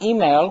use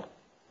email,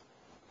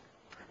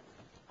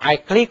 I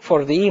click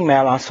for the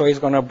email, and so it's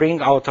going to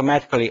bring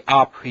automatically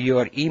up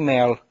your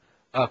email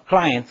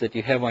client that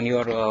you have on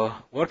your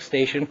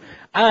workstation.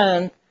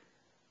 And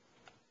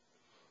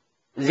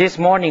this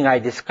morning I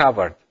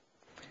discovered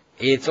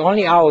it's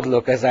only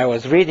Outlook, as I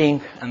was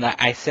reading, and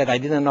I said I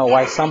didn't know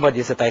why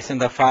somebody that I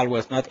sent a file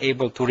was not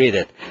able to read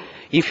it.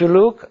 If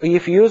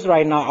you use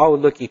right now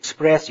Outlook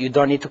Express, you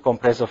don't need to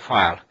compress the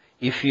file.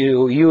 If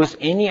you use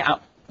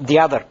the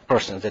other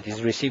person that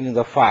is receiving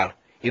the file,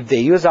 if they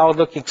use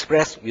Outlook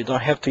Express, you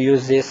don't have to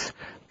use this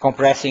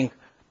compressing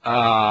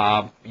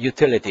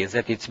utilities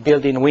that it's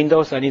built in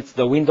Windows, and it's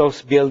the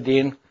Windows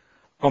built-in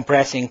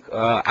compressing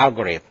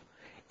algorithm.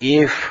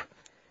 If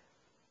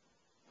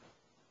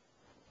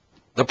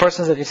the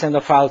person that you send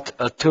a file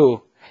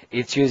to,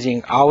 it's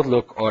using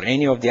Outlook or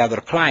any of the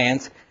other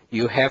clients,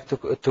 you have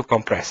to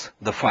compress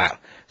the file.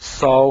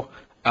 So,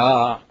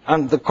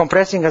 and the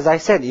compressing, as I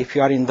said, if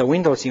you are in the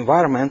Windows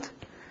environment,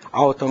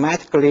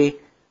 automatically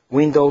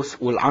Windows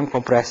will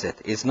uncompress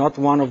it. It's not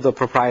one of the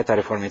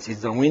proprietary formats.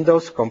 It's the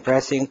Windows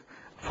compressing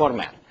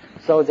format.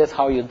 So that's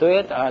how you do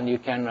it, and you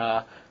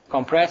can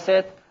compress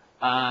it.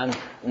 And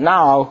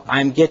now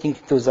I'm getting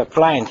to the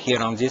client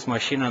here on this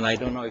machine, and I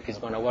don't know if it's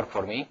going to work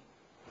for me.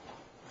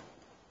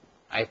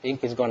 I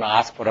think it's going to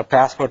ask for a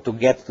password to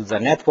get to the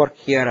network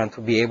here and to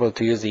be able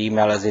to use the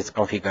email as it's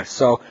configured.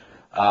 So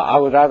I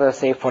would rather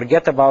say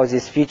forget about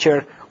this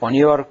feature. On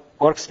your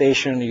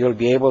workstation, you'll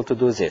be able to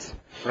do this.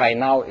 Right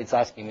now, it's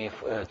asking me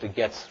to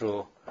get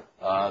through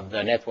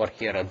the network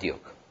here at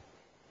Duke.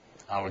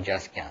 I will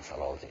just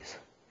cancel all this.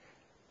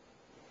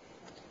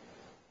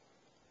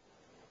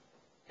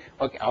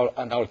 Okay,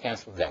 I'll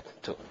cancel that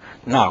too.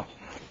 Now,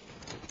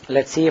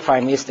 let's see if I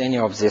missed any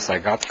of this. I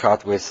got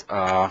caught with...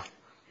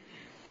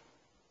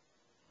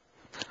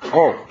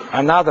 Oh,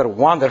 another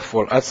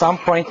wonderful. At some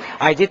point,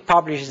 I did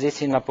publish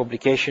this in a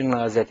publication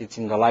that it's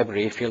in the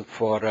library field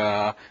for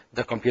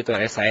the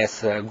Computer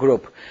SIS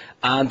group.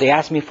 And they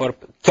asked me for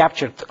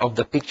capture of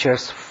the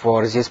pictures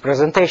for this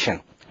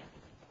presentation,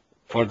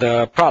 for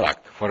the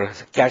product, for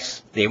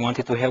Catch. They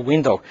wanted to have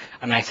window.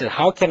 And I said,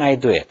 how can I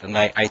do it? And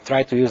I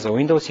tried to use a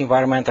Windows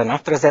environment. And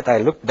after that, I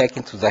looked back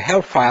into the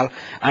help file,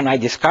 and I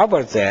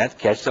discovered that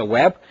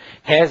CatchTheWeb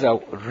has a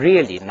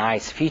really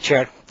nice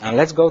feature. And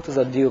let's go to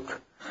the Duke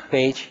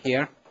page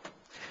here.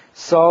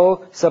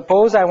 So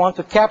suppose I want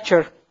to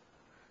capture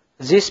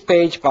this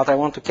page, but I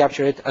want to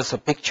capture it as a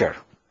picture.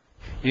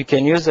 You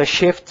can use the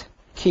Shift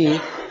key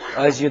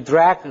as you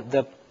drag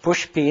the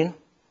push pin.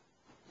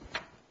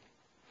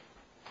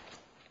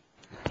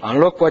 And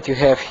look what you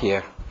have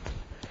here.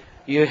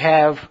 You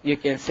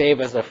can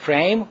save as a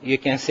frame, you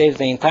can save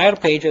the entire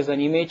page as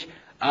an image,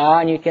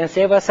 and you can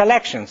save a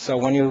selection. So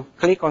when you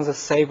click on the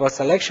Save a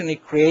Selection,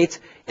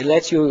 it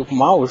lets you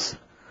mouse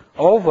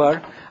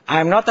over.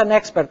 I'm not an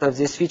expert of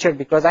this feature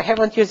because I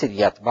haven't used it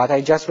yet, but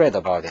I just read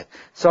about it.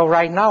 So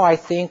right now I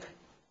think,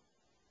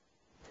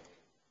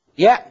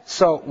 yeah,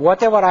 so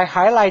whatever I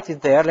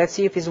highlighted there, let's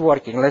see if it's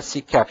working. Let's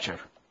see capture.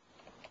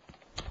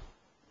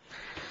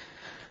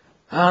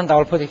 And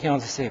I'll put it here on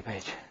the same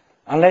page.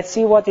 And let's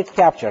see what it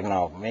captured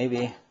now,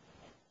 maybe.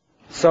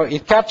 So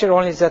it captured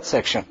only that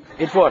section.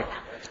 It worked.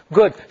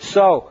 Good.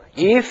 So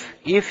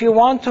if you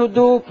want to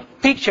do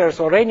pictures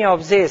or any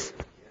of this,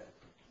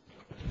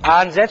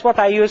 and that's what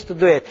I used to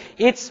do it.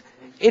 It's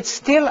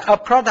still a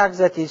product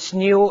that is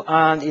new,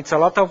 and it's a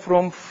lot of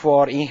room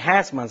for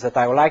enhancements that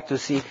I would like to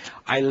see.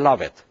 I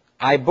love it.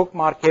 I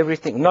bookmark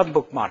everything, not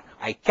bookmark,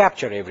 I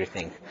capture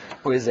everything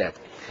with it.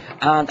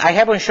 And I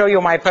haven't shown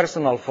you my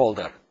personal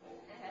folder.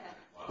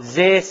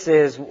 This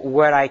is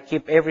where I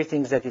keep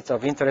everything that is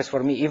of interest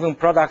for me, even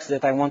products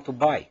that I want to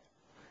buy.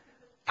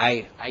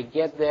 I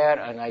get there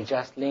and I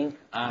just link,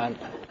 and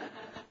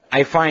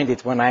I find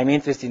it when I'm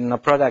interested in a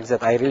product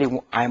that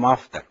I'm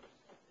after.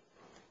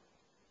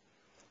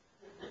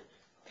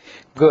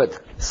 Good.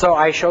 So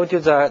I showed you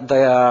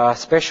the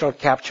special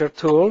capture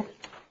tool,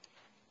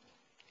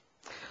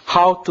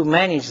 how to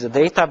manage the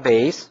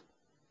database,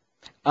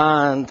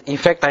 and in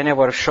fact I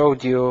never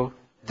showed you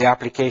the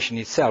application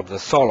itself, the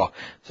Solo.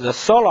 So the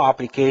Solo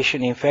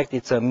application, in fact,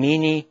 it's a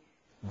mini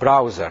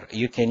browser.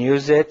 You can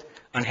use it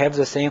and have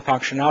the same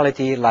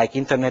functionality like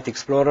Internet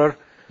Explorer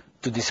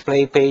to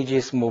display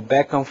pages, move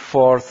back and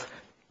forth,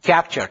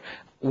 capture.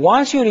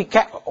 Once you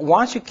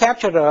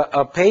capture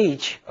a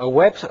page, a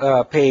web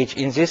page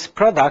in this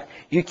product,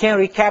 you can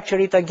recapture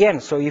it again.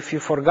 So if you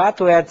forgot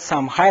to add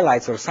some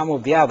highlights or some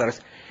of the others,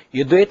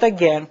 you do it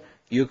again,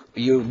 you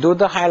do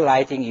the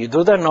highlighting, you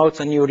do the notes,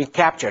 and you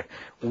recapture.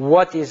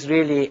 What is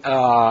really,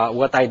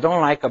 what I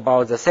don't like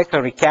about the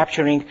second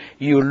recapturing,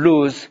 you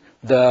lose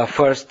the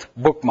first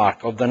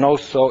bookmark of the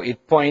notes, so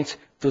it points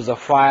to the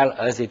file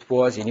as it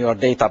was in your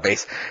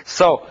database.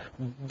 So,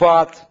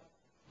 but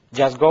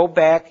just go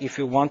back. If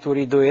you want to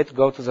redo it,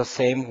 go to the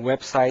same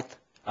website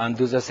and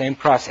do the same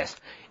process.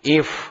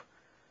 If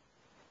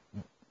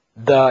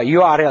the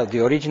URL,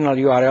 the original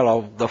URL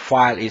of the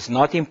file is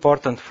not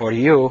important for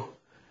you,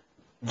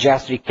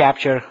 just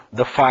recapture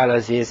the file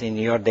as is in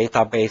your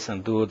database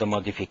and do the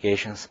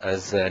modifications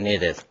as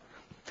needed.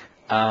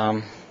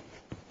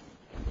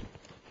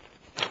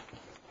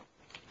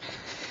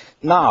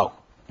 Now,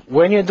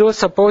 when you do,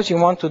 suppose you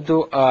want to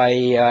do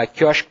a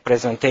kiosk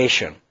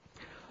presentation,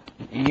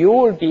 you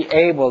will be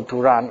able to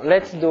run,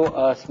 let's do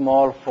a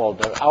small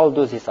folder. I'll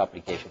do this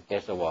application,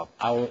 CatchTheWeb.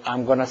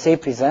 I'm going to say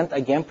present.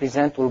 Again,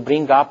 present will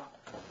bring up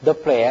the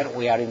player.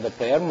 We are in the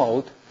player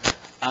mode.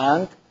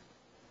 And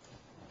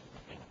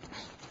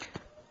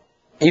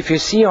if you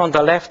see on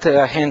the left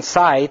hand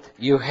side,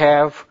 you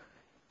have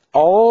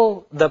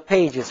all the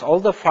pages, all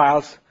the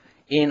files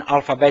in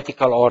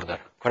alphabetical order,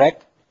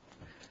 correct?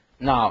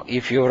 Now,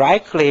 if you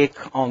right click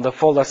on the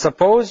folder,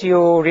 suppose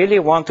you really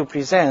want to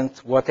present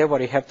whatever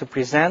you have to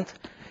present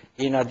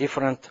in a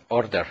different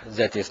order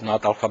that is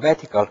not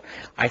alphabetical,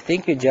 I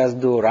think you just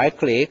do right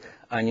click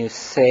and you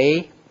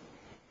say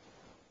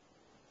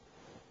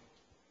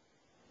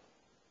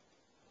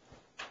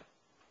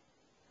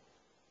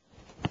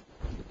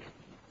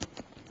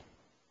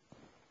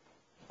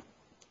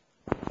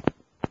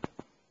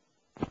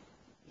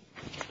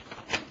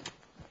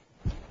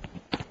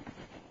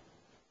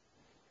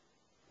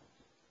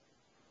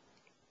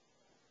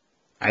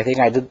I think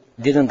I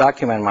didn't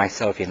document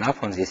myself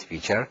enough on this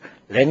feature.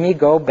 Let me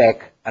go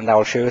back and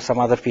I'll show you some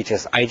other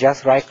features. I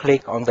just right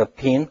click on the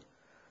pin,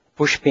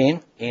 push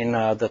pin in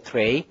the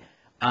tray,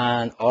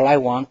 and all I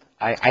want,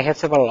 I have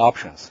several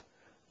options.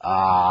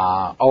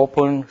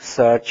 Open,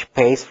 search,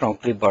 paste from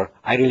clipboard.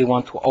 I really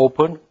want to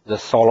open the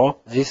solo.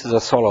 This is a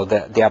solo,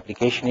 the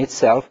application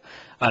itself.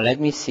 Let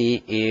me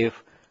see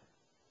if,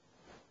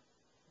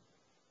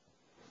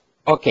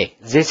 okay,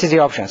 this is the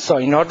option. So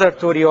in order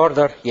to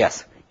reorder,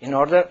 yes. In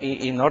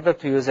order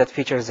to use that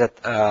feature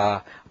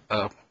that,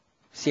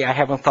 see, I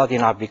haven't thought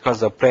enough because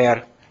the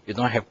player, you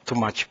don't have too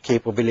much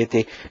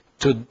capability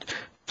to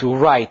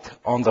write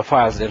on the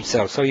files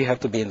themselves, so you have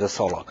to be in the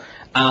solo.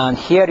 And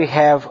here you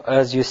have,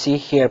 as you see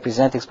here,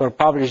 present, export,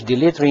 publish,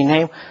 delete,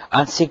 rename,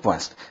 and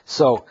sequenced.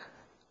 So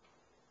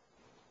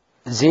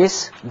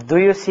this, do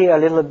you see a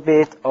little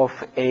bit of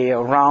a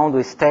round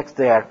with text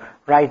there?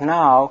 Right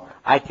now,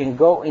 I can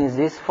go in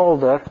this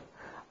folder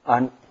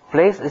and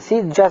place,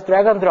 see, just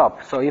drag and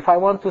drop. So if I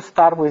want to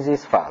start with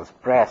these files,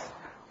 press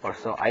or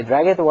so, I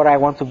drag it where I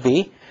want to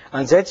be,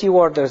 and that's the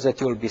order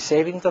that you will be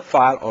saving the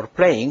file or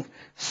playing.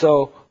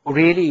 So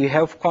really you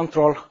have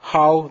control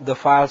how the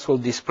files will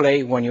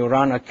display when you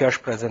run a cache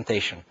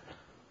presentation.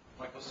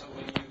 Michael, so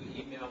when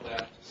you email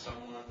that to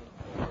someone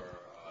or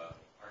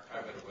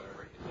archive it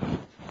or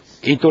whatever,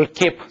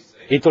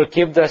 it will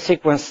keep the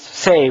sequence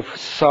safe,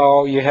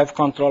 so you have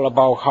control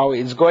about how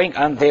it's going,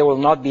 and they will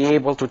not be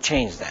able to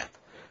change that.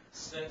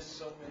 Since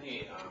so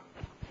many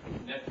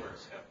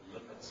networks have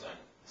limits on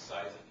the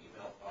size of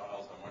email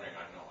files, I'm wondering,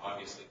 I know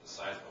obviously the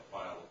size of a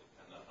file will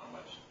depend on how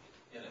much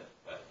is in it,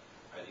 but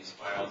are these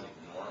files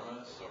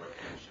enormous or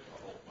can you ship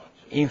a whole bunch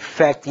of them? In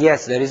fact,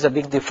 yes, there is a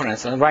big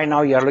difference. And right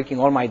now you are looking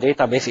at all my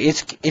database.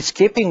 It's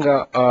keeping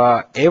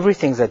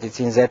everything that is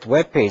in that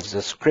web page, the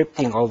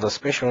scripting, all the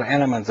special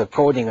elements, the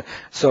coding.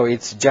 So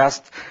it's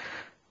just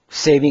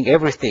saving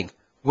everything.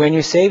 When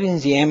you save in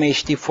the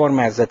MHT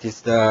format, that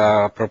is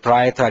the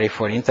proprietary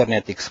for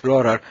Internet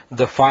Explorer,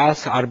 the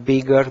files are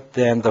bigger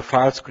than the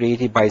files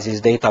created by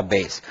this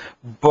database.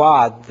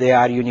 But they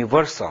are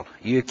universal.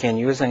 You can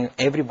use them,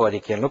 everybody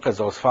can look at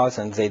those files,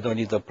 and they don't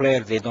need a player,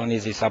 they don't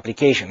need this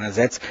application, and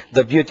that's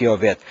the beauty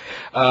of it.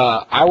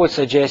 I would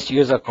suggest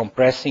use a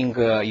compressing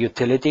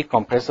utility,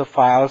 compress the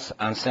files,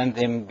 and send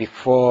them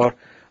before,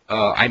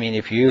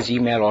 if you use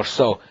email or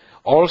so.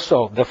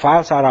 Also, the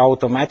files are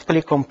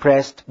automatically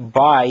compressed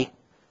by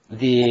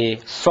the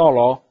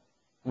solo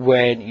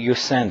when you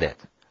send it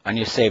and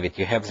you save it.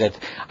 You have that.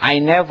 I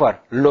never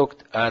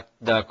looked at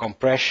the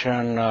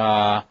compression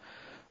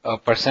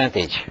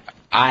percentage.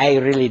 I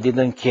really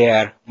didn't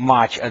care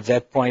much at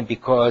that point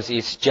because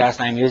it's just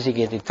I'm using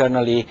it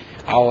internally.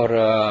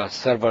 Our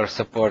server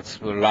supports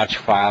large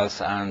files,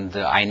 and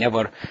I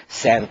never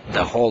sent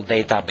the whole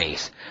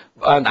database.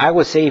 And I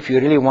would say if you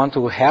really want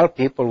to help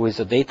people with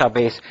the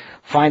database,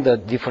 find a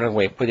different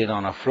way. Put it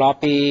on a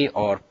floppy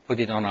or put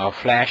it on a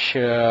flash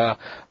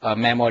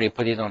memory,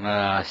 put it on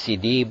a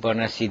CD, burn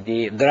a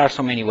CD. There are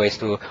so many ways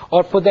to,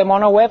 or put them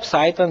on a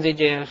website and they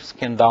just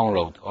can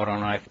download, or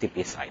on an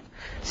FTP site.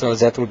 So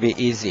that will be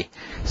easy.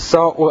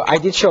 So I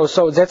did show,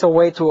 so that's a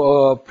way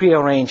to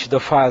prearrange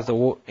the files, the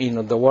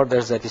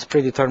orders that is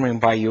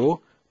predetermined by you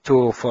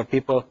for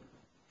people,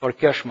 for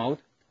cache mode.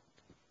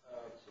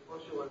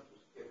 Suppose you want to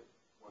skip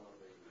one of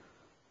the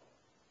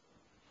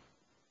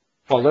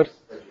Folders?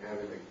 that you have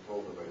in a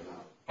folder right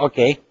now.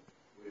 Okay.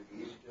 Would it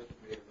be easy just to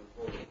create a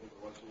folder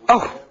once you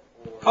want to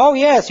Oh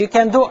yes, you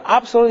can do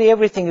absolutely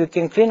everything. You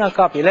can clean a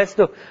copy. Let's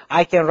do.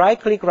 I can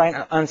right-click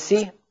and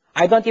see.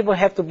 I don't even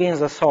have to be in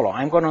the solo.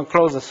 I'm going to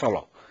close the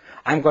solo.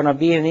 I'm going to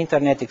be in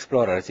Internet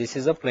Explorer. This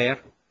is a player.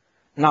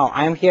 Now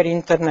I'm here in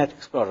Internet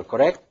Explorer,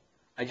 correct?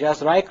 I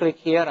just right-click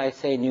here. I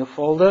say New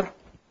Folder,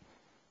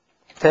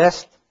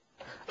 Test,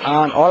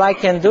 and all I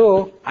can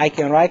do, I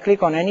can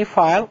right-click on any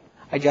file.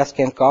 I just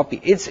can copy.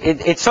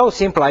 It's so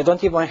simple. I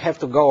don't even have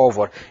to go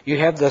over. You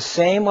have the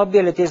same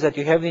abilities that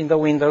you have in the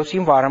Windows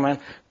environment.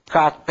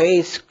 Cut,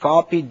 paste,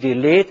 copy,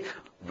 delete,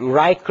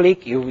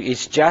 right-click.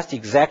 It's just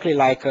exactly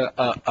like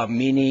a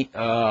mini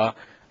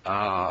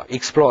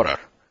Explorer.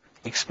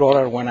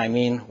 Explorer when I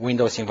mean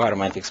Windows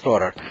Environment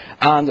Explorer.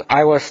 And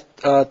I was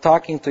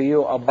talking to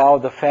you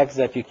about the fact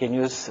that you can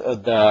use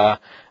the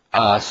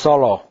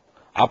solo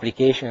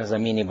application as a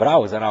mini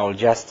browser. I'll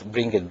just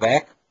bring it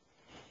back.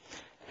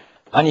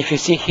 And if you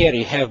see here,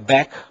 you have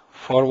back,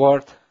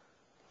 forward.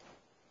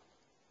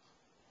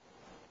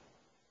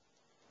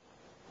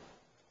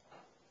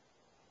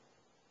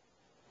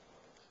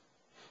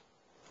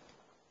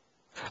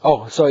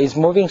 Oh, so it's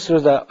moving through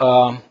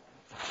the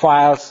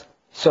files.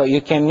 So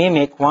you can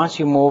mimic, once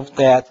you move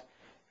that,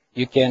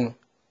 you can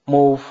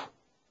move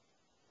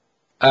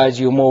as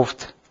you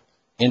moved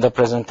in the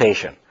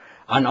presentation.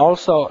 And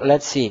also,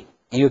 let's see,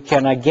 you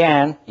can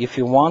again, if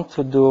you want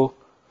to do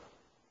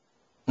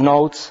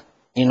notes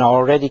in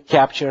already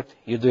captured,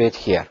 you do it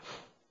here.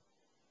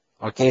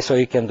 Okay, so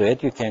you can do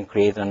it. You can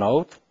create a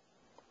note,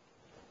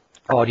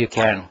 or you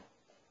can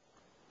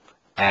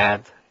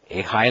add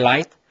a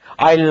highlight.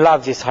 I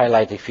love this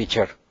highlighting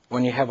feature.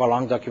 When you have a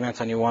long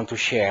document and you want to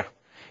share,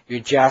 you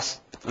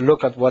just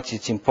look at what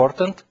is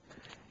important,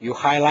 you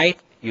highlight,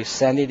 you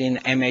send it in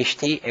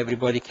MHT,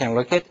 everybody can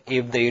look at it.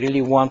 If they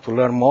really want to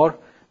learn more,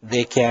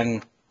 they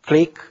can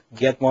click,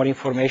 get more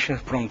information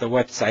from the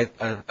website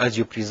as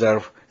you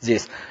preserve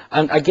this.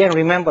 And again,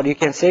 remember, you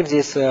can save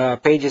these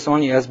pages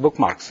only as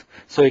bookmarks.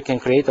 So you can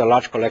create a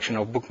large collection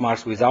of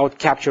bookmarks without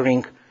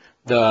capturing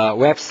the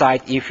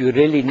website if you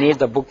really need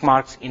the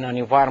bookmarks in an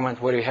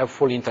environment where you have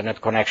full internet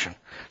connection.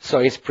 So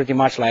it's pretty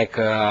much like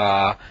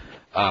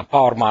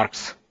power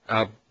marks,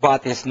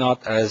 but it's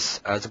not as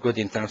good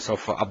in terms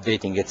of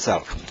updating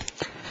itself.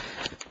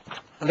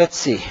 Let's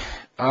see.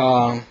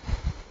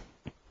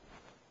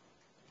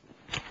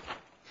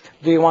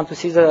 Do you want to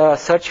see the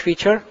search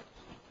feature?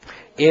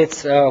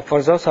 It's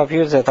for those of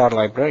you that are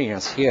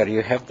librarians here,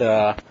 you have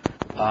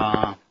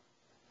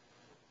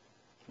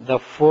the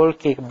full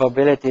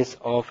capabilities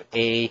of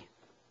a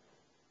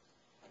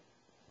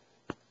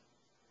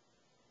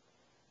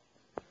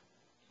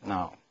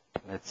now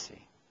let's see.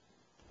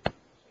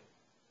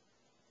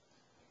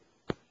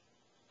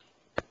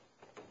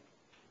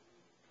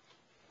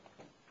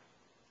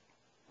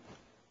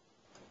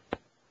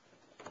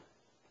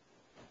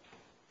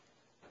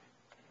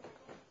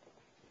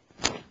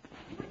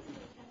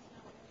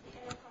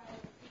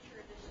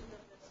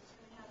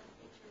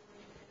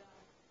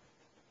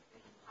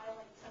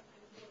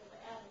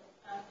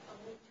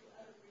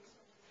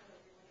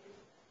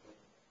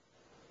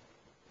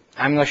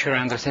 I'm not sure I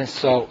understand.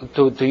 So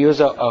to use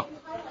a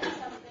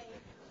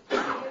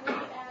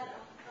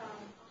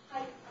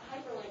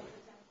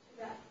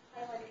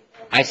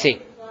I see.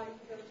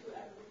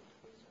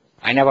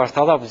 I never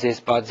thought of this,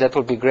 but that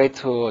would be great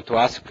to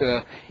ask.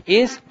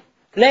 Is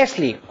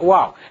Leslie?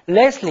 Wow,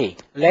 Leslie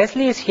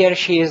is here.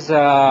 She is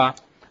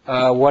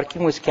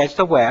working with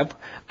CatchTheWeb,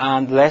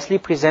 and Leslie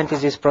presented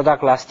this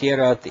product last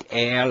year at the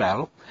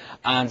ALL,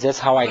 and that's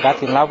how I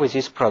got in love with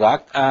this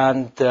product.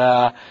 And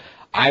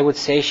I would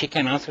say she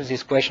can answer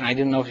this question. I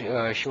didn't know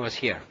if she was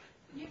here.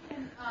 You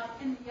can,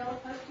 in the yellow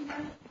posting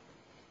note,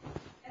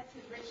 that's a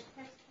rich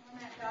text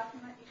format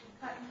document. You can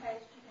cut and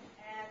paste. You can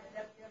add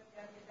a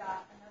www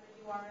dot another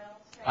URL,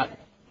 save it, and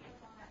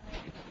click on that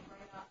link and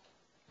bring it up.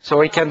 So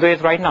we can do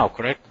it right now,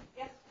 correct?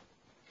 Yes.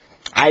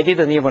 I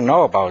didn't even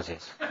know about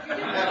this.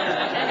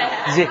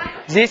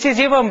 This is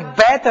even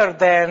better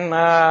than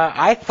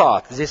I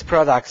thought, this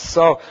product.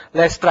 So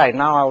let's try.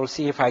 Now I will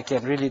see if I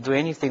can really do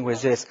anything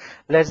with this.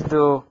 Let's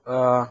do,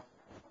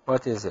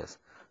 what is this?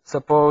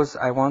 Suppose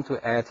I want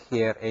to add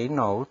here a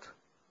note.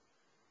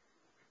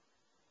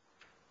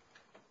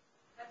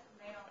 That's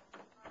a mail.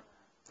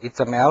 It's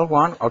a mail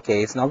one?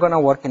 Okay, it's not going to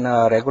work in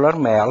a regular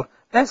mail.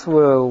 Let's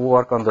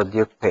work on the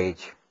Duke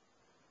page.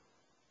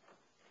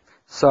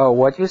 So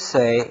what you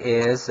say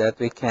is that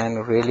we can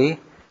really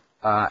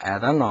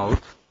add a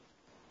note.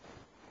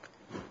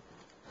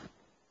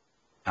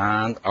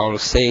 And I'll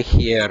say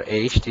here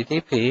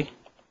HTTP,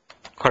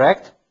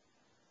 correct?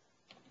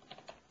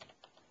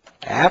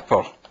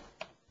 Apple.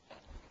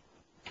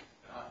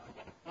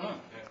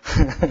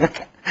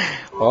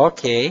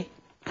 Okay.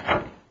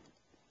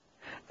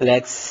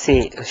 Let's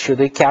see. Should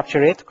we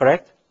capture it,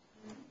 correct?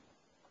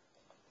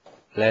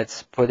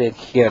 Let's put it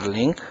here,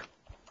 link.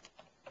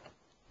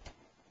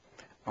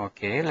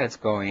 Okay, let's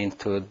go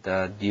into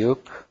the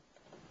Duke.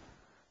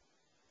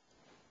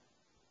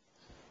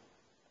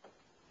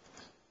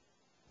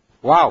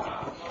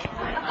 Wow.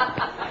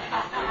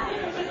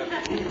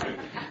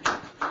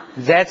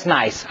 That's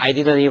nice. I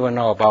didn't even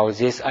know about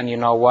this. And you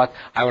know what?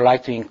 I would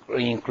like to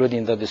include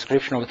in the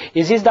description of it.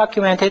 Is this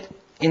documented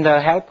in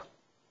the help?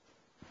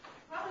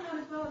 Probably not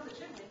as well as it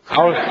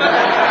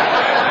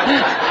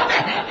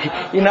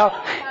should be. You know,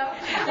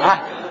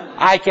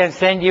 I can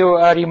send you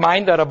a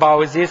reminder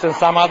about this and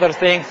some other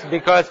things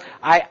because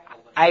I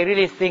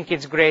really think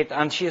it's great.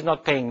 And she's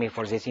not paying me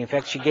for this. In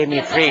fact, she gave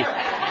me free.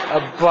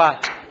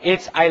 But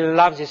I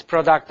love this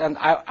product, and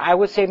I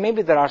would say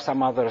maybe there are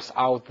some others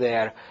out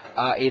there.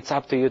 It's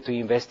up to you to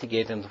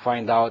investigate and to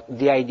find out.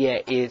 The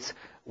idea is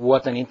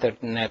what an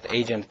internet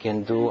agent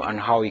can do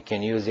and how you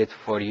can use it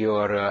for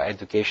your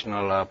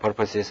educational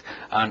purposes.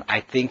 And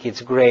I think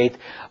it's great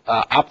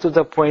up to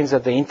the point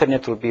that the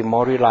internet will be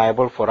more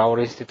reliable for our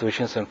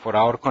institutions and for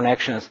our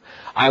connections.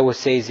 I would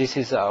say this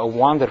is a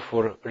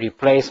wonderful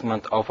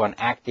replacement of an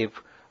active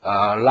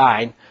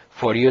line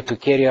for you to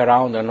carry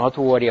around and not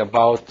worry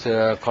about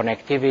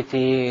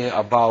connectivity,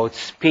 about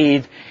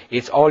speed.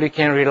 It's all you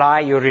can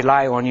rely. You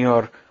rely on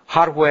your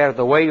hardware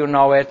the way you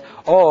know it,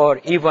 or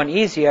even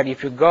easier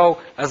if you go,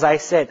 as I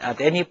said, at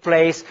any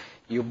place,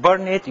 you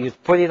burn it, you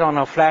put it on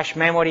a flash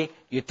memory,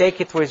 you take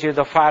it with you,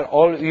 the file,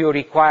 all you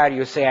require,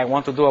 you say, I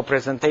want to do a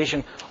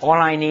presentation, all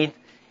I need,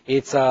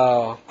 it's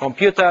a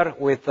computer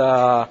with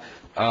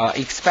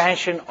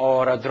expansion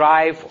or a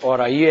drive or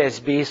a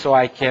USB so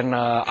I can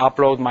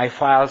upload my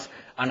files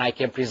and I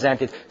can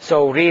present it.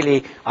 So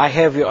really, I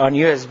have an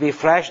USB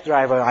flash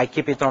drive, I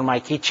keep it on my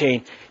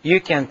keychain. You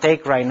can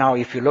take right now,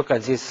 if you look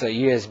at these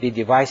USB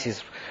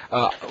devices,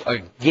 a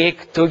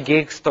gig, 2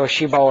 gigs,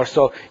 Toshiba or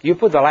so, you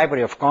put the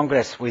Library of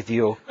Congress with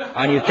you,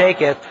 and you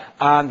take it,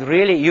 and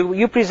really,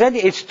 you present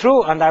it. It's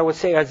true, and I would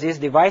say as these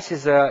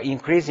devices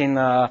increase in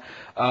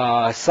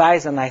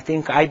size, and I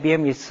think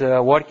IBM is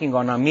working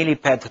on a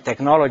millipede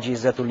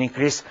technologies that will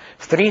increase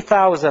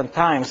 3,000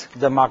 times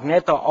the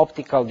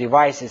magneto-optical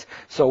devices.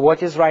 So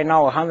what is right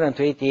now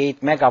 128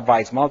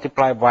 megabytes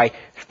multiplied by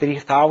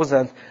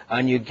 3,000,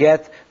 and you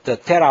get the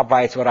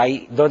terabytes, or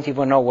I don't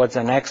even know what's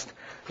the next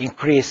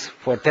increase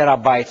for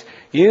terabytes.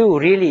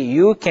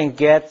 You can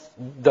get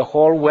the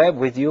whole web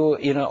with you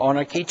on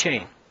a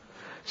keychain.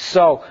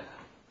 So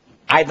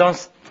I don't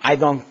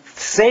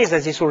say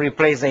that this will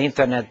replace the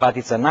internet, but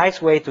it's a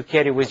nice way to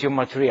carry with you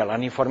material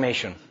and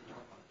information. Is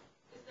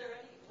there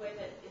any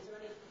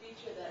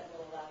feature that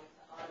will allow you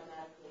to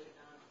automatically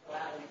go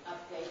out and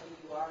update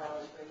the URL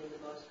and bring in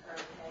the most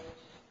current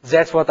page?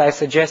 That's what I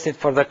suggested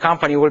for the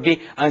company will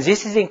be, and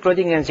this is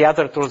including in the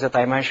other tools that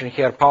I mentioned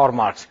here,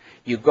 PowerMarks.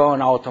 You go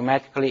and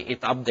automatically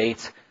it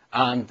updates,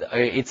 and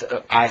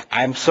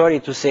I'm sorry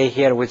to say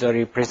here with a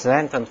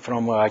representative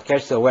from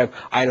CatchTheWeb,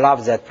 I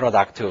love that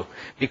product too,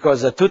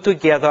 because the two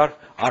together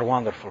are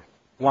wonderful,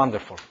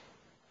 wonderful.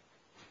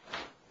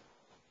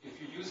 If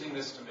you're using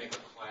this to make a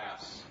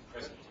class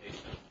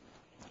presentation,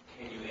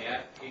 can you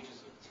add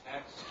pages of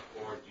text,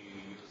 or do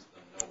you use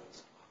the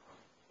notes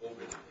over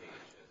the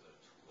page as a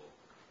tool?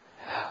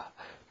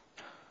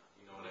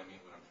 You know what I mean,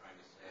 what I'm trying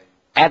to say?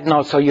 Add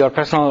notes, so your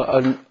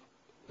personal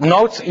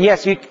notes,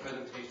 yes. You,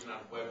 presentation on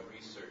web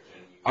research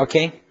and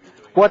okay.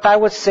 What I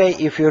would say,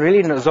 if you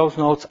really know those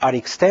notes are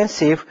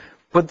extensive,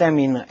 put them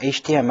in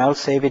HTML,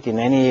 save it in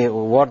any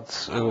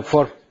words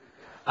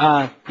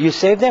you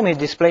save them, you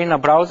display in a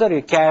browser,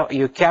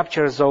 you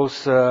capture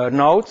those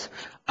notes,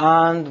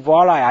 and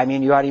voila, I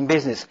mean, you are in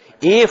business.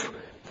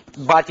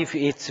 But if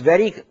it's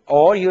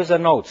or use a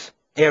notes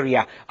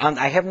area, and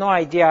I have no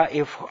idea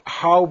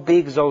how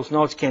big those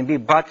notes can be,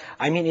 but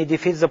I mean, it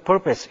defeats the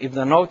purpose. If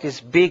the note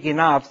is big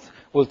enough,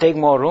 will take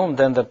more room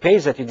than the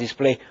page that you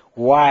display,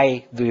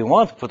 why do you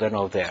want to put a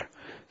note there?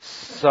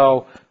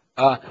 So,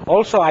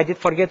 also, I did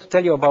forget to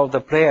tell you about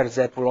the players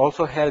that will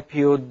also help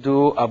you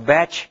do a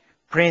batch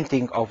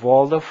printing of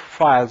all the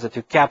files that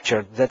you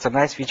captured. That's a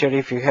nice feature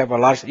if you have a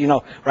large,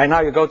 right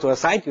now you go to a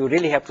site, you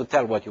really have to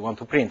tell what you want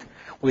to print.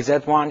 With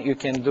that one, you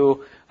can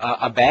do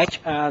a batch,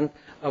 and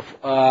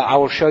I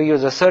will show you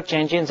the search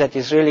engine that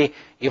is really,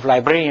 if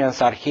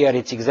librarians are here,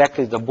 it's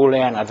exactly the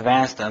Boolean,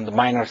 advanced, and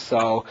minor,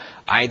 so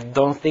I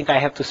don't think I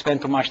have to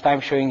spend too much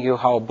time showing you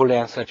how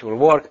Boolean search will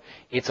work.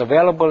 It's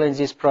available in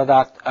this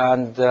product,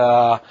 and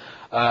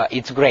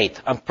it's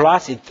great. And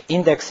plus, it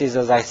indexes,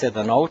 as I said,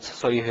 the notes,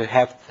 so you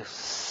have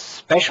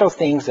special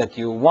things that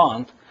you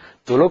want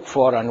to look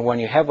for, and when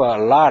you have a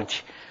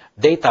large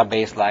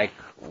database like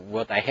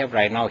what I have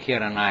right now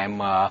here, and I'm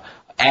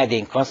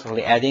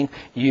constantly adding,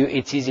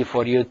 it's easy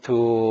for you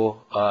to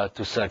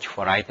search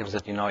for items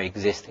that you know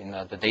exist in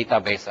the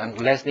database. And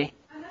Leslie?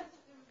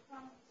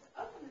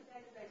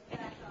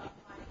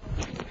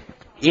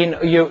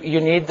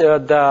 You need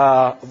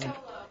the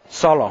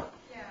solo.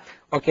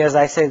 Okay, as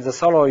I said, the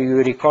solo you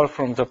recall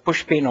from the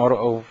push pin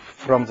or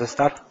from the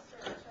start.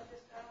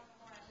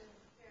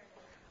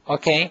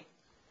 Okay.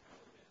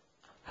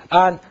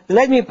 And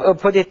let me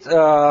put it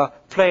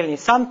plainly.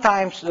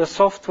 Sometimes the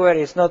software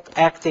is not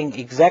acting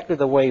exactly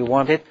the way you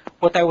want it.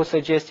 What I would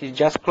suggest is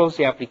just close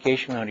the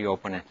application and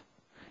reopen it,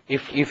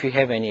 if you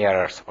have any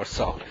errors or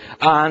so.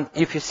 And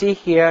if you see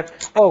here,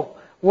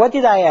 what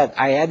did I add?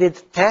 I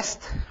added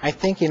test, I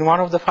think, in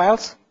one of the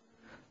files.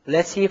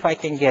 Let's see if I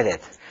can get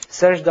it.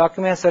 Search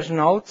documents, search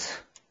notes,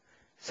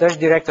 search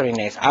directory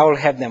names. I will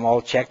have them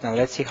all checked, and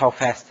let's see how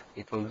fast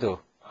it will do.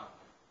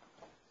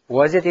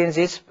 Was it in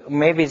this,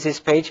 maybe this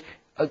page?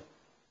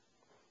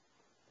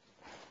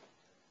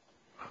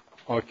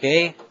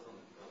 Okay.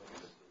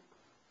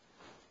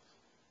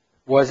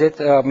 Was it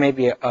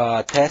maybe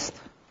a test?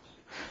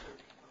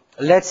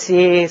 Let's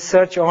see,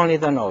 search only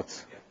the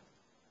notes.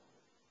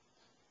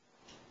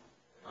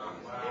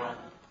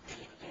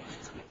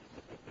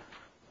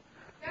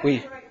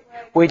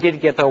 We did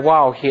get a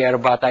wow here,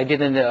 but I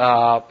didn't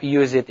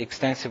use it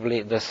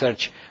extensively, the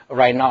search.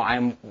 Right now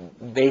I'm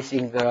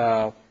basing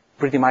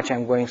pretty much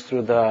I'm going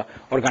through the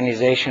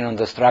organization and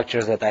the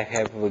structures that I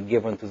have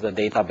given to the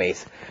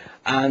database.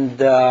 And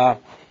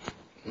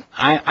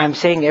I'm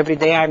saying every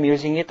day I'm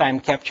using it, I'm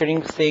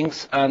capturing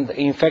things, and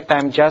in fact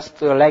I'm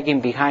just lagging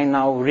behind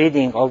now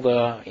reading all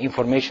the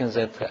information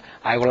that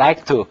I would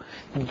like to.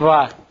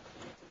 But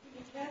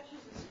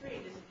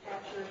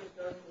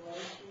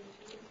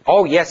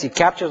oh yes, it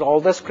captures all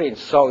the screens.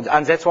 So,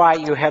 and that's why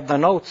you have the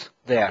notes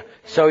there.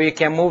 So you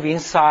can move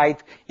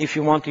inside if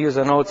you want to use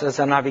the notes as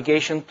a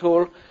navigation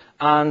tool.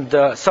 And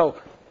so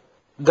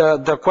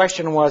the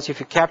question was if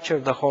you capture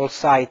the whole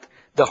site,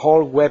 the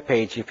whole web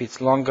page, if it's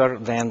longer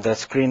than the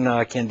screen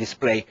can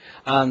display.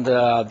 And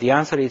the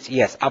answer is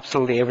yes,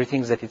 absolutely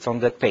everything that it's on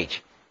that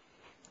page.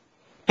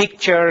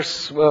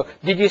 Pictures,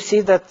 did you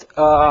see that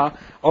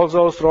all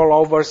those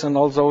rollovers and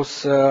all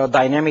those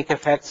dynamic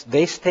effects,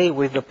 they stay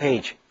with the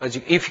page,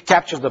 if you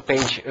capture the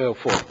page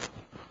full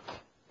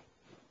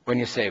when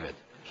you save it.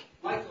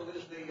 Michael,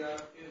 is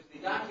the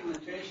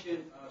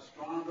documentation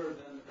stronger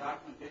than the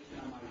documentation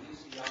on my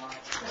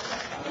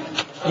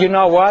VCR? You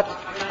know what?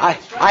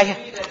 It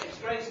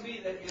strikes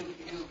me that you've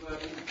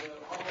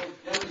always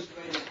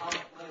demonstrated how to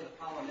play the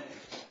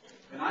Polonaise.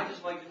 And I'd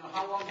just like to know,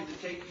 how long did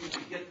it take you to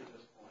get to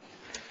this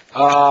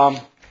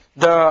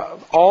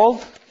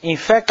point? In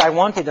fact, I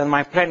wanted, and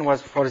my plan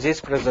was for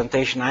this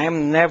presentation, I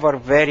am never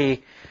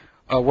very,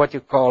 what you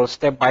call,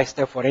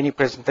 step-by-step for any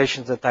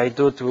presentations that I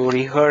do to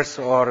rehearse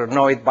or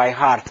know it by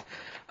heart.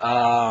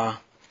 I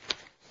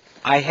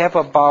have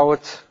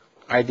about,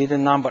 I did a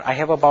number, I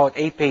have about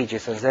 8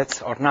 pages,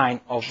 or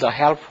 9, of the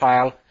help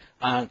file,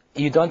 and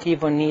you don't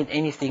even need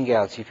anything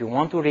else. If you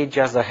want to read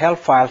just the help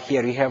file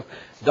here, you have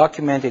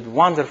documented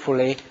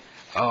wonderfully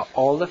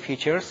all the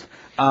features,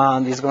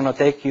 and it's going to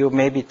take you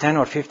maybe 10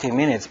 or 15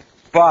 minutes.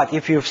 But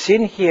if you've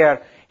seen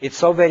here, it's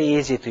so very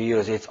easy to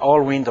use. It's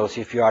all Windows.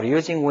 If you are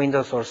using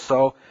Windows or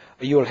so,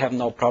 you will have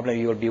no problem.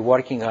 You will be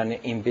working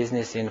in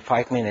business in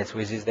 5 minutes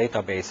with this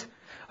database.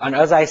 And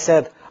as I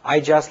said,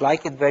 I just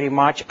like it very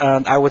much.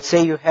 And I would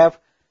say you have,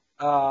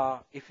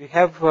 if you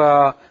have,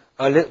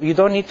 you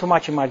don't need too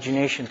much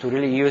imagination to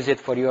really use it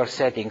for your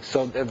settings.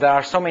 So there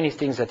are so many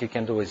things that you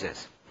can do with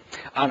this.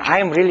 And I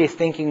am really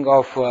thinking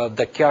of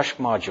the cache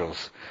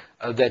modules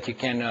that you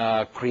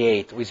can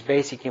create with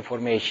basic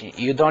information.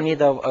 You don't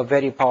need a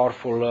very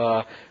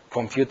powerful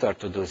computer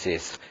to do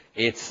this.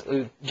 It's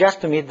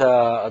just to meet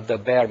the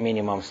bare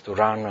minimums to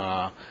run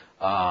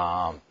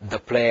the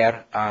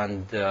player,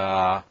 and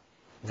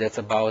that's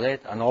about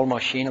it. An old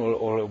machine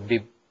will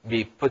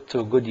be put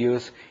to good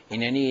use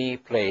in any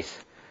place.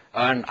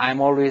 And I'm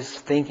always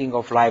thinking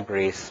of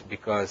libraries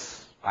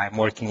because I'm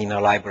working in a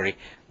library.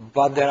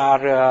 But there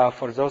are,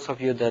 for those of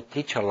you that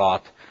teach a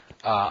lot,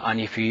 and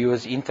if you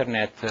use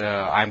internet,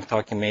 I'm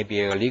talking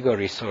maybe legal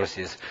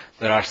resources,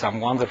 there are some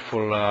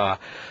wonderful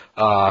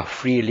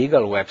free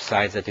legal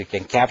websites that you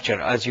can capture.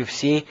 As you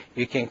see,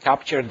 you can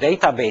capture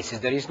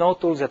databases. There is no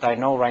tools that I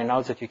know right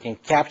now that you can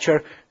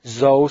capture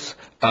those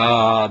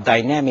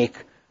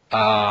dynamic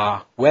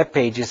web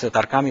pages that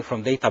are coming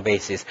from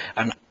databases.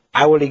 And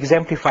I will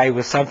exemplify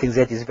with something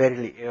that is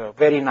very,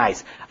 very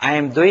nice. I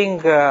am doing,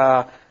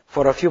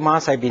 for a few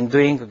months, I've been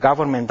doing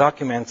government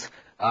documents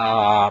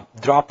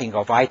dropping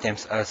of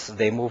items as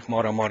they move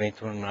more and more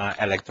into an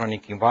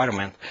electronic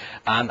environment.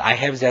 And I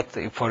have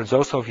that, for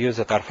those of you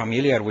that are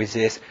familiar with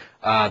this,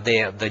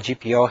 the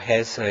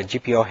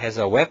GPO has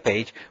a web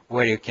page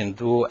where you can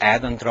do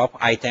add and drop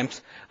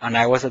items. And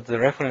I was at the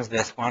reference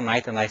desk one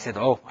night and I said,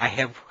 oh, I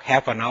have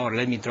half an hour,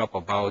 let me drop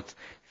about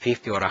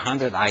 50 or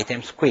 100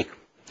 items quick.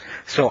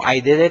 So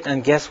I did it,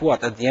 and guess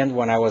what? At the end,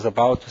 when I was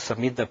about to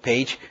submit the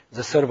page,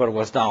 the server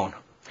was down.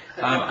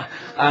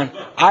 And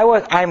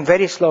I'm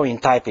very slow in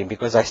typing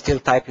because I still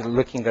type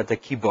looking at the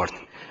keyboard.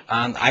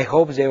 And I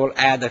hope they will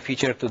add a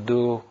feature to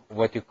do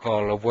what you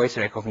call voice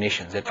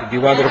recognition. That would be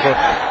wonderful.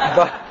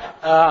 But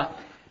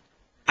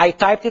I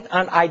typed it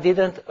and I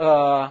didn't,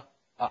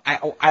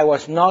 I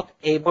was not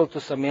able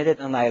to submit it,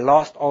 and I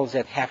lost all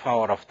that half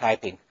hour of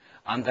typing.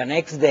 And the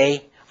next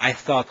day, I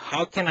thought,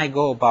 how can I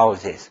go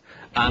about this?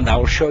 And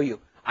I'll show you.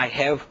 I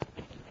have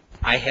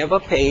a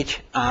page,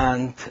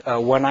 and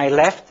when I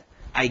left,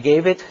 I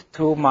gave it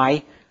to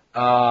my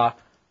to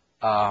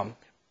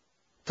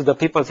the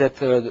people that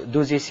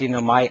do this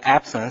in my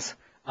absence,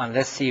 and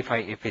let's see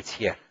if it's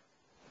here.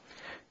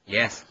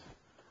 Yes,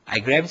 I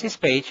grabbed this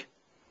page.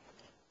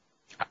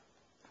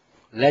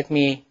 Let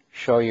me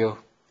show you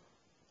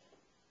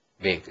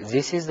big.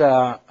 This is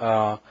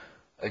a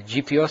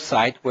GPO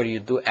site where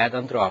you do add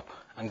and drop,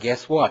 and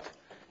guess what?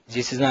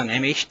 This is an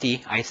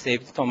MHT. I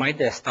saved it on my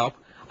desktop.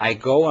 I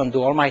go and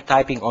do all my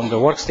typing on the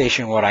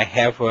workstation where I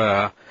have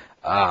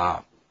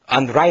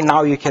and right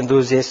now you can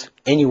do this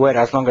anywhere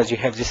as long as you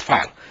have this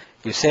file.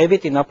 You save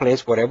it in a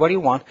place wherever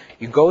you want.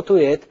 You go to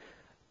it.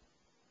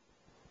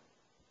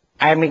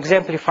 I'm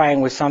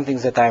exemplifying with something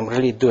that I'm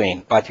really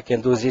doing, but you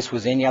can do this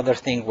with any other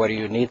thing where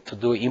you need to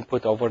do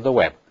input over the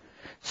web.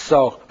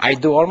 So I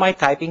do all my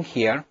typing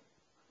here,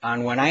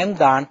 and when I am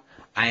done,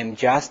 I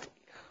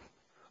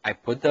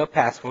put the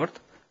password,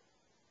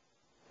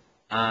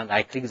 and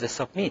I click the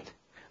submit.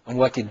 And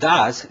what it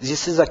does,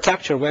 this is a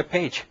capture web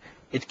page.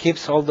 It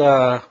keeps all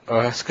the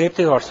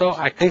scripting or so.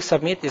 I click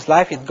submit, it's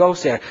live, it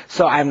goes there.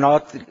 So I'm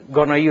not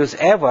going to use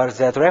ever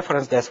that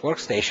reference desk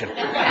workstation.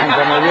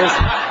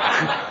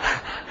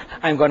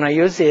 I'm going to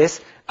use this,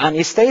 and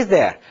it stays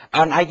there.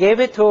 And I gave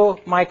it to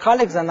my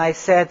colleagues, and I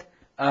said,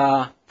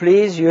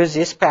 please use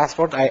this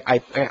password.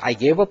 I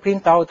gave a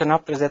printout, and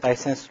after that I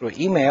sent through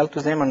email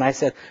to them, and I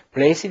said,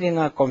 place it in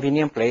a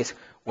convenient place.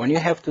 When you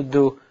have to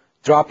do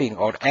dropping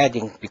or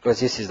adding, because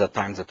this is the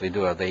time that we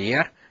do of the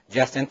year,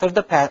 just enter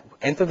the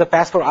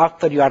password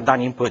after you are done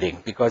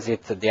inputting, because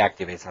it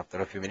deactivates after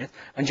a few minutes,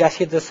 and just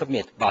hit the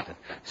submit button.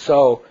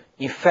 So,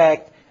 in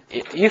fact,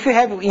 if you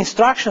have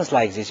instructions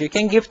like this, you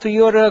can give to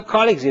your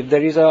colleagues. If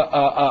there is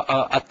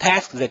a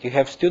task that you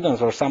have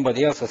students or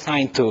somebody else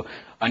assigned to,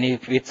 and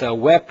if it's a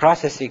web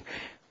processing,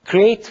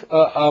 create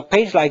a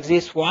page like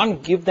this one,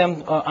 give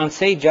them and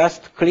say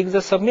just click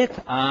the submit,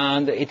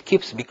 and it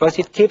keeps, because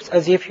it keeps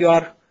as if you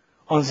are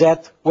on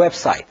that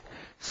website.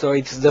 So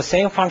it's the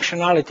same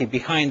functionality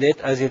behind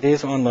it as it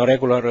is on a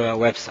regular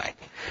website.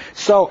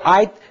 So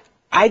I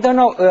don't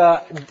know,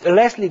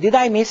 Leslie, did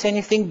I miss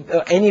anything,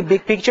 any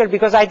big picture?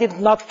 Because I did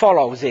not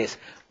follow this.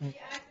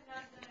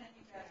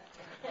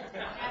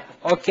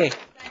 Okay.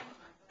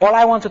 All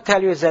I want to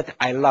tell you is that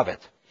I love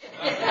it.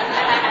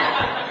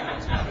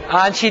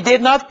 And she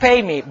did not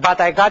pay me, but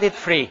I got it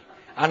free.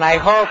 And I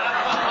hope...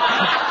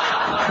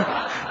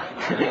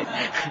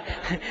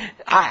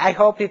 I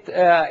hope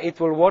it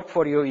will work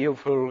for you. You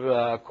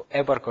will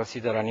ever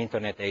consider an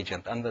internet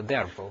agent, and they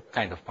are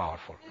kind of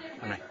powerful.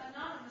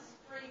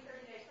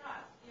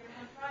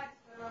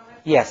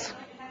 Yes.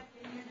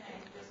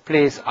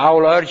 Please, I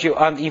will urge you.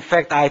 And in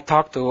fact, I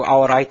talked to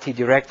our IT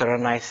director,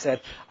 and I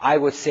said, I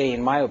would say,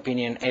 in my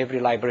opinion, every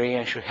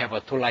librarian should have a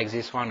tool like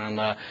this one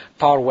on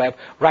CatchTheWeb.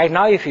 Right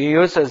now, if you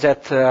use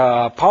that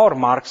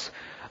PowerMarks,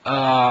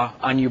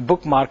 and you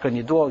bookmark and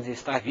you do all this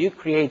stuff, you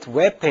create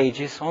web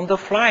pages on the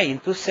fly. In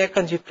 2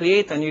 seconds you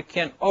create, and you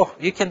can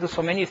do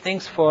so many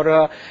things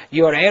for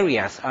your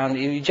areas, and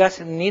you just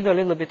need a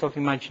little bit of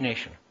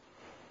imagination.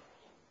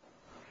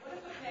 What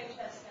if a page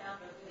has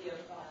sound or video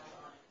files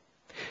on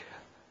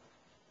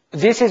it?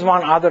 This is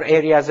one other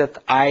area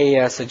that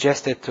I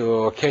suggested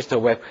to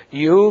CatchTheWeb.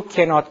 You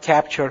cannot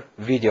capture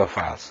video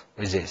files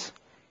with this.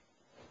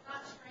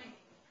 Not streaming.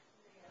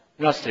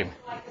 Not streaming.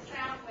 Like the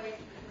sound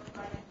waves that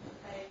go right into the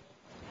page.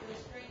 For the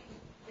streaming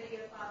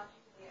video files,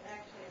 usually it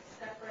actually is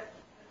separate.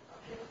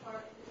 It's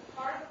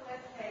part of the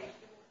web page,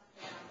 it will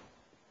come down.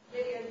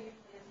 Video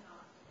usually is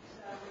not.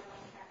 So we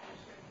don't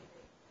capture streaming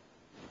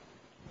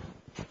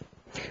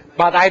video.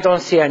 But I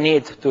don't see a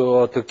need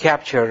to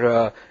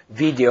capture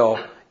video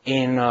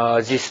in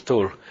this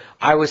tool.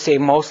 I would say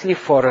mostly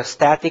for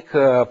static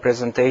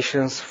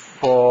presentations,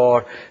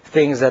 for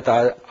things that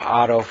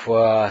are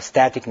of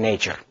static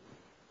nature.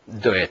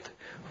 Do it.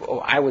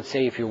 I would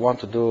say if you want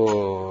to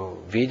do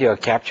video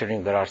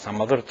capturing, there are some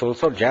other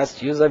tools, or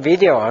just use a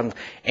video, and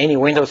any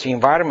Windows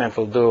environment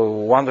will do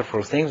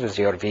wonderful things with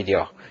your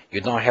video. You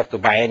don't have to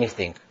buy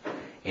anything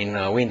in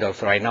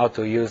Windows right now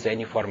to use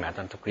any format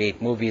and to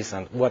create movies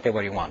and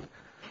whatever you want.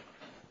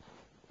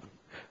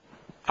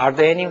 Are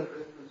there any?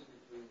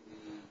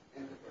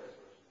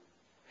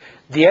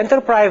 The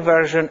enterprise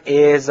version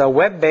is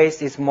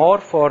web-based. It's more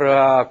for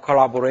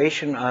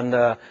collaboration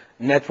and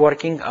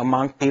networking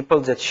among people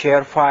that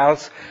share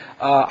files.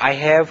 I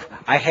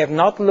have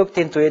not looked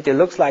into it. It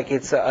looks like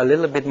it's a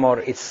little bit more,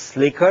 it's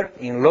slicker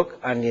in look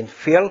and in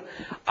feel.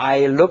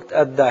 I looked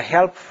at the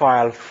help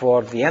file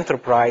for the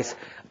enterprise,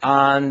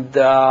 and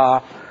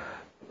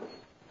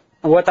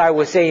what I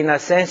would say, in a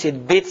sense,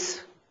 it beats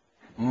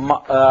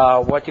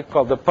what you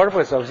call the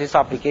purpose of this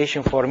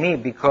application for me,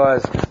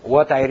 because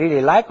what I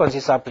really like on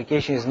this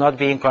application is not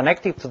being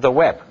connected to the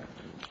web.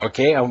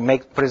 Okay, I'll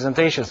make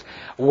presentations.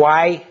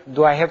 Why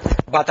do I have,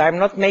 but I'm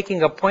not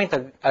making a point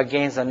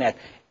against the net.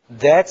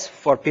 That's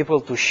for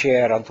people to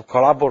share and to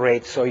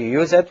collaborate. So you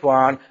use that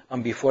one,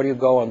 and before you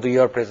go and do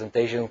your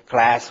presentation,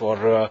 class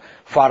or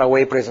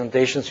faraway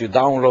presentations, you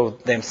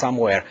download them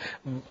somewhere.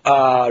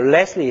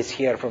 Leslie is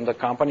here from the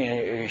company,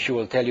 and she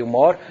will tell you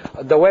more.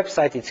 The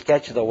website is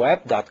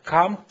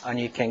CatchTheWeb.com, and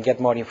you can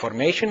get more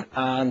information,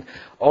 and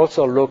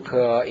also look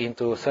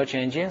into search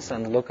engines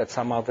and look at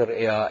some other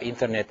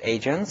internet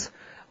agents.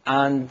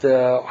 And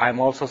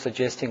I'm also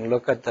suggesting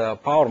look at the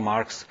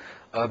PowerMarks.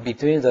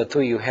 Between the two,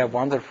 you have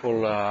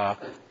wonderful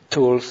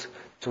tools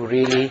to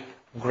really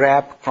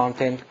grab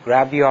content,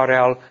 grab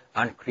URL,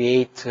 and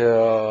create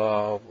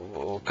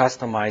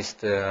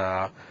customized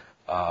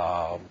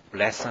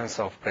lessons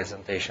of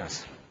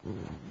presentations.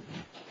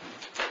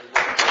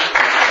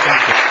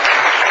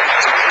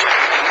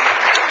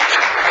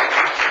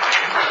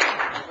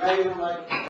 Thank you.